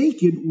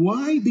 naked.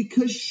 Why?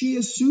 Because she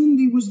assumed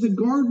he was the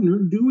gardener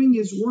doing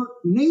his work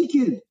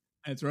naked.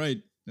 That's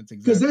right. That's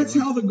exactly because that's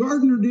how the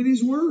gardener did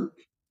his work.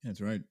 That's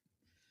right.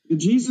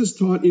 Jesus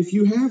taught, if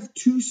you have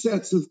 2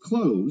 sets of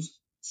clothes,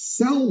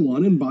 sell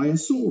one and buy a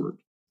sword.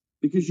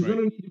 because you're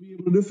going to need to be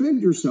able to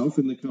defend yourself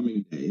in the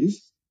coming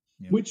days,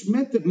 Yeah. which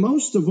meant that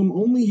most of them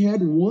only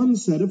had one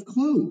set of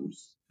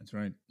clothes. That's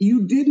right.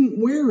 You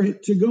didn't wear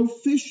it to go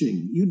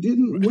fishing. You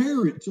didn't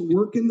wear it to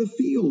work in the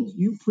field.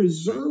 You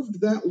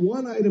preserved that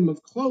one item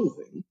of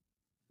clothing,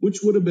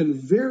 which would have been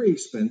very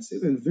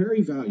expensive and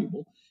very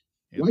valuable.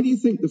 Yep. Why do you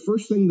think the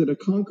first thing that a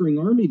conquering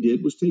army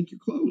did was take your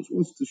clothes?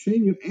 Well, it's to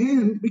shame you,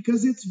 and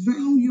because it's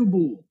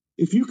valuable.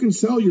 If you can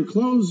sell your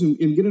clothes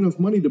and get enough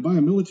money to buy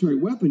a military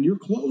weapon, your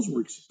clothes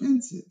were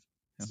expensive.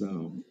 Yep.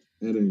 So,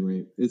 at any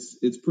rate,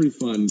 it's pretty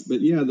fun.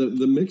 But yeah,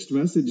 the mixed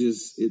message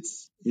is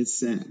it's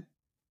sad.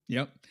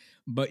 Yep.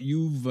 But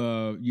you've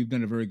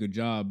done a very good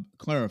job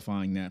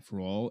clarifying that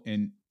for all,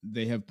 and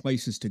they have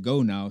places to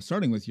go now,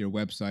 starting with your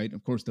website,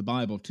 of course, the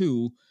Bible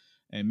too,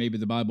 and maybe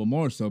the Bible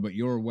more so, but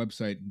your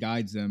website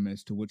guides them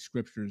as to which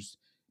scriptures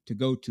to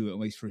go to, at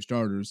least for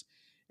starters.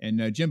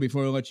 And Jim,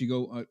 before I let you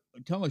go,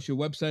 tell us your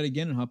website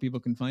again and how people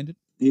can find it.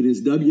 It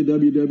is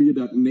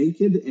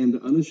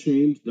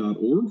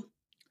www.nakedandunashamed.org.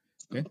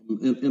 Okay.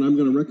 And I'm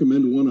going to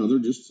recommend one other,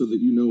 just so that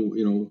you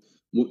know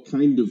what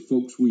kind of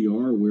folks we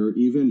are. We're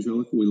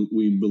evangelical.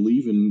 We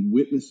believe in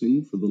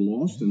witnessing for the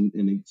lost and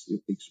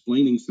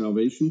explaining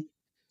salvation.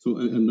 So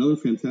another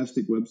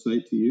fantastic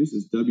website to use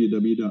is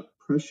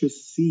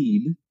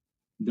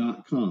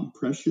www.preciousseed.com.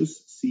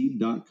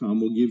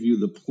 Preciousseed.com will give you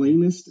the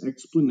plainest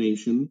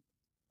explanation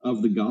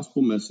of the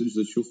gospel message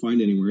that you'll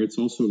find anywhere. It's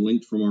also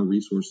linked from our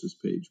resources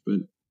page.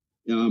 But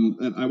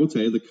and I will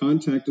tell you, the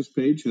contact us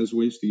page has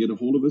ways to get a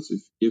hold of us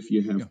if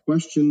you have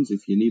questions,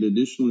 if you need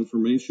additional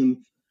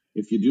information.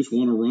 If you just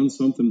want to run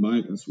something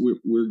by us,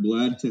 we're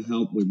glad to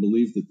help. We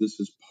believe that this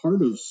is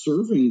part of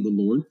serving the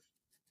Lord.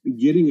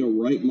 Getting a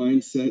right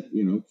mindset,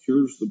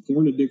 cures the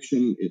porn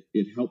addiction.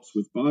 It helps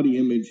with body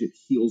image. It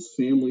heals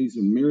families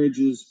and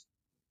marriages.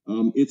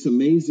 It's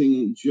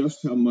amazing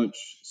just how much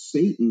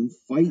Satan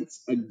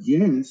fights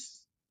against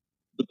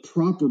the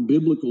proper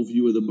biblical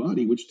view of the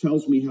body, which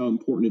tells me how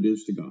important it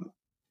is to God.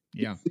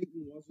 Yeah. If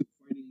Satan wasn't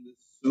fighting this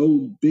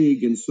so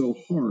big and so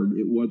hard,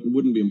 it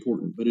wouldn't be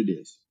important, but it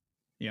is.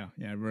 Yeah,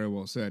 very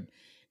well said.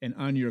 And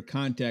on your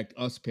contact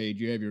us page,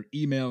 you have your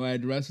email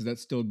address. Is that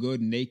still good?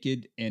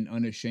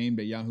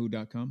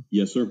 nakedandunashamed@yahoo.com?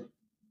 Yes, sir.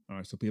 All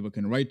right, so people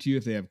can write to you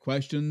if they have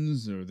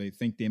questions or they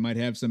think they might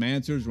have some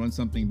answers, run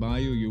something by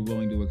you. You're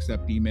willing to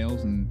accept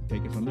emails and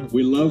take it from there.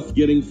 We love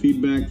getting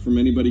feedback from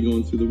anybody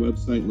going through the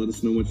website. Let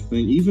us know what you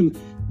think.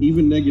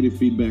 Even negative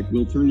feedback,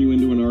 we'll turn you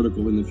into an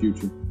article in the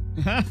future.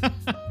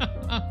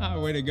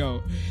 Way to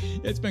go.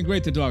 It's been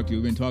great to talk to you.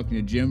 We've been talking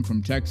to Jim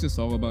from Texas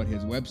all about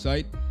his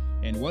website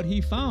and what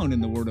he found in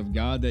the Word of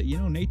God, that,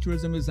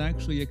 Naturism is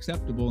actually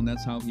acceptable, and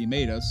that's how he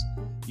made us.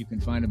 You can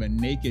find him at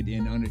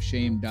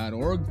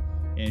nakedandunashamed.org.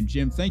 And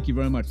Jim, thank you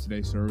very much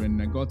today, sir, and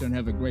go out there and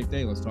have a great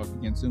day. Let's talk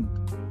again soon.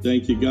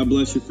 Thank you. God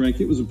bless you, Frank.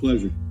 It was a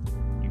pleasure.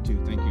 You too.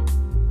 Thank you.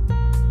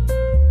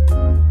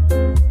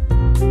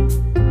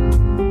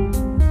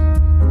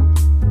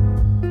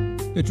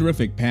 The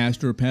terrific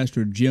pastor,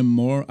 Pastor Jim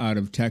Moore out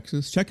of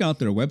Texas. Check out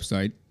their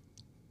website,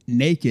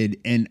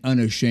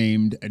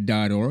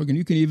 nakedandunashamed.org, and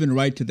you can even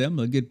write to them.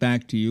 They'll get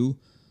back to you.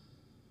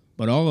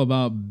 But all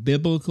about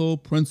biblical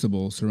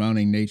principles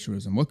surrounding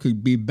naturism. What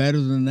could be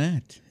better than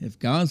that? If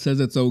God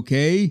says it's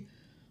okay,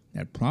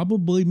 that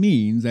probably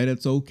means that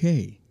it's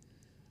okay.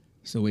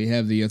 So we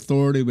have the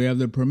authority, we have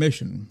the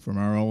permission from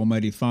our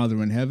Almighty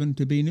Father in heaven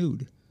to be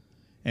nude.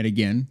 And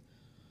again,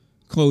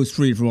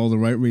 clothes-free for all the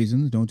right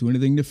reasons. Don't do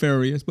anything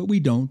nefarious, but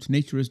we don't.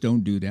 Naturists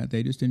don't do that.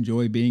 They just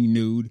enjoy being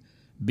nude,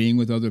 being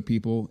with other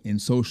people in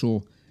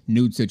social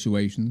nude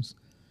situations,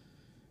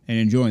 and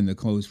enjoying the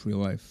clothes-free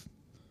life.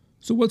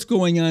 So what's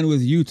going on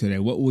with you today?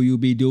 What will you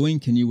be doing?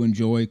 Can you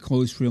enjoy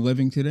clothes-free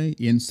living today?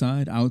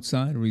 Inside,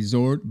 outside,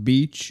 resort,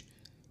 beach?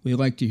 We'd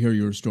like to hear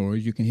your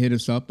stories. You can hit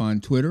us up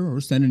on Twitter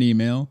or send an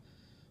email.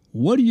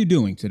 What are you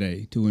doing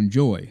today to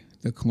enjoy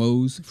the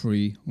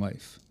clothes-free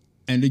life?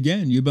 And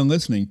again, you've been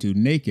listening to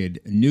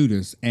Naked,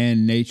 Nudists,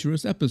 and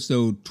Naturists,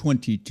 episode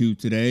 22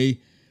 today.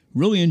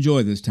 Really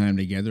enjoy this time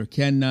together.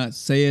 Cannot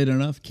say it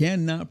enough,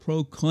 cannot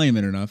proclaim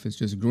it enough. It's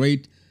just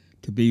great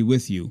to be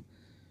with you,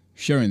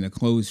 sharing the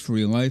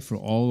clothes-free life for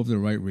all of the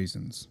right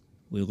reasons.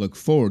 We look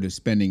forward to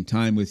spending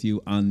time with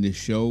you on this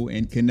show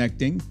and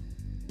connecting.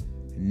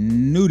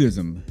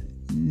 Nudism,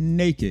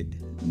 naked,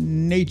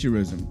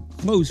 naturism,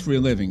 clothes-free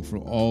living for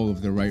all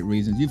of the right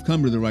reasons. You've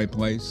come to the right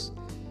place,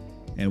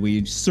 and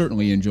we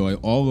certainly enjoy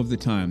all of the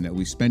time that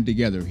we spend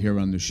together here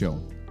on the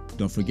show.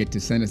 Don't forget to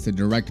send us a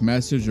direct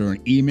message or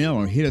an email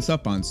or hit us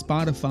up on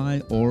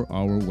Spotify or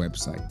our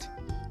website.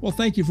 Well,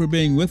 thank you for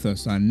being with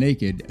us on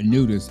Naked,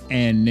 Nudists,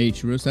 and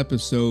Naturists,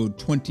 episode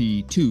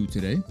 22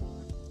 today.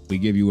 We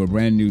give you a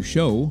brand new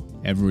show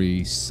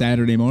every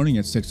Saturday morning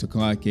at 6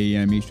 o'clock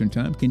a.m. Eastern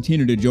Time.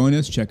 Continue to join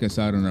us. Check us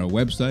out on our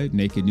website,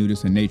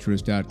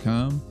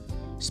 nakednudistandnaturist.com,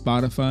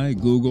 Spotify,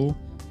 Google,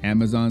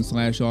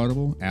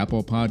 Amazon/Audible,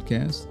 Apple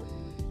Podcasts,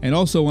 and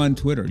also on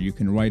Twitter. You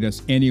can write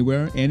us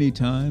anywhere,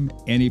 anytime,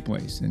 any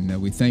place. And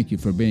we thank you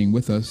for being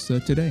with us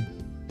today.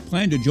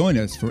 Plan to join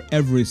us for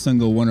every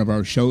single one of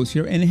our shows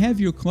here and have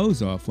your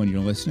clothes off when you're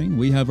listening.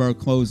 We have our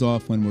clothes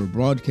off when we're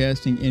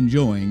broadcasting,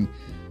 enjoying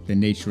the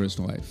naturist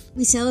life.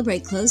 We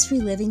celebrate clothes-free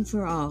living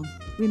for all.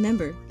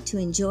 Remember to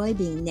enjoy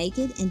being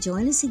naked and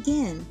join us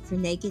again for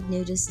Naked,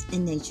 Nudists,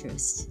 and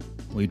Naturists.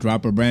 We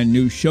drop a brand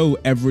new show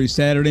every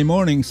Saturday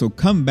morning, so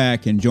come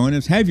back and join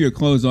us. Have your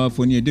clothes off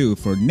when you do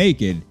for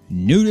Naked,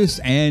 Nudists,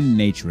 and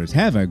Naturists.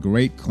 Have a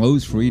great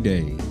clothes-free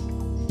day.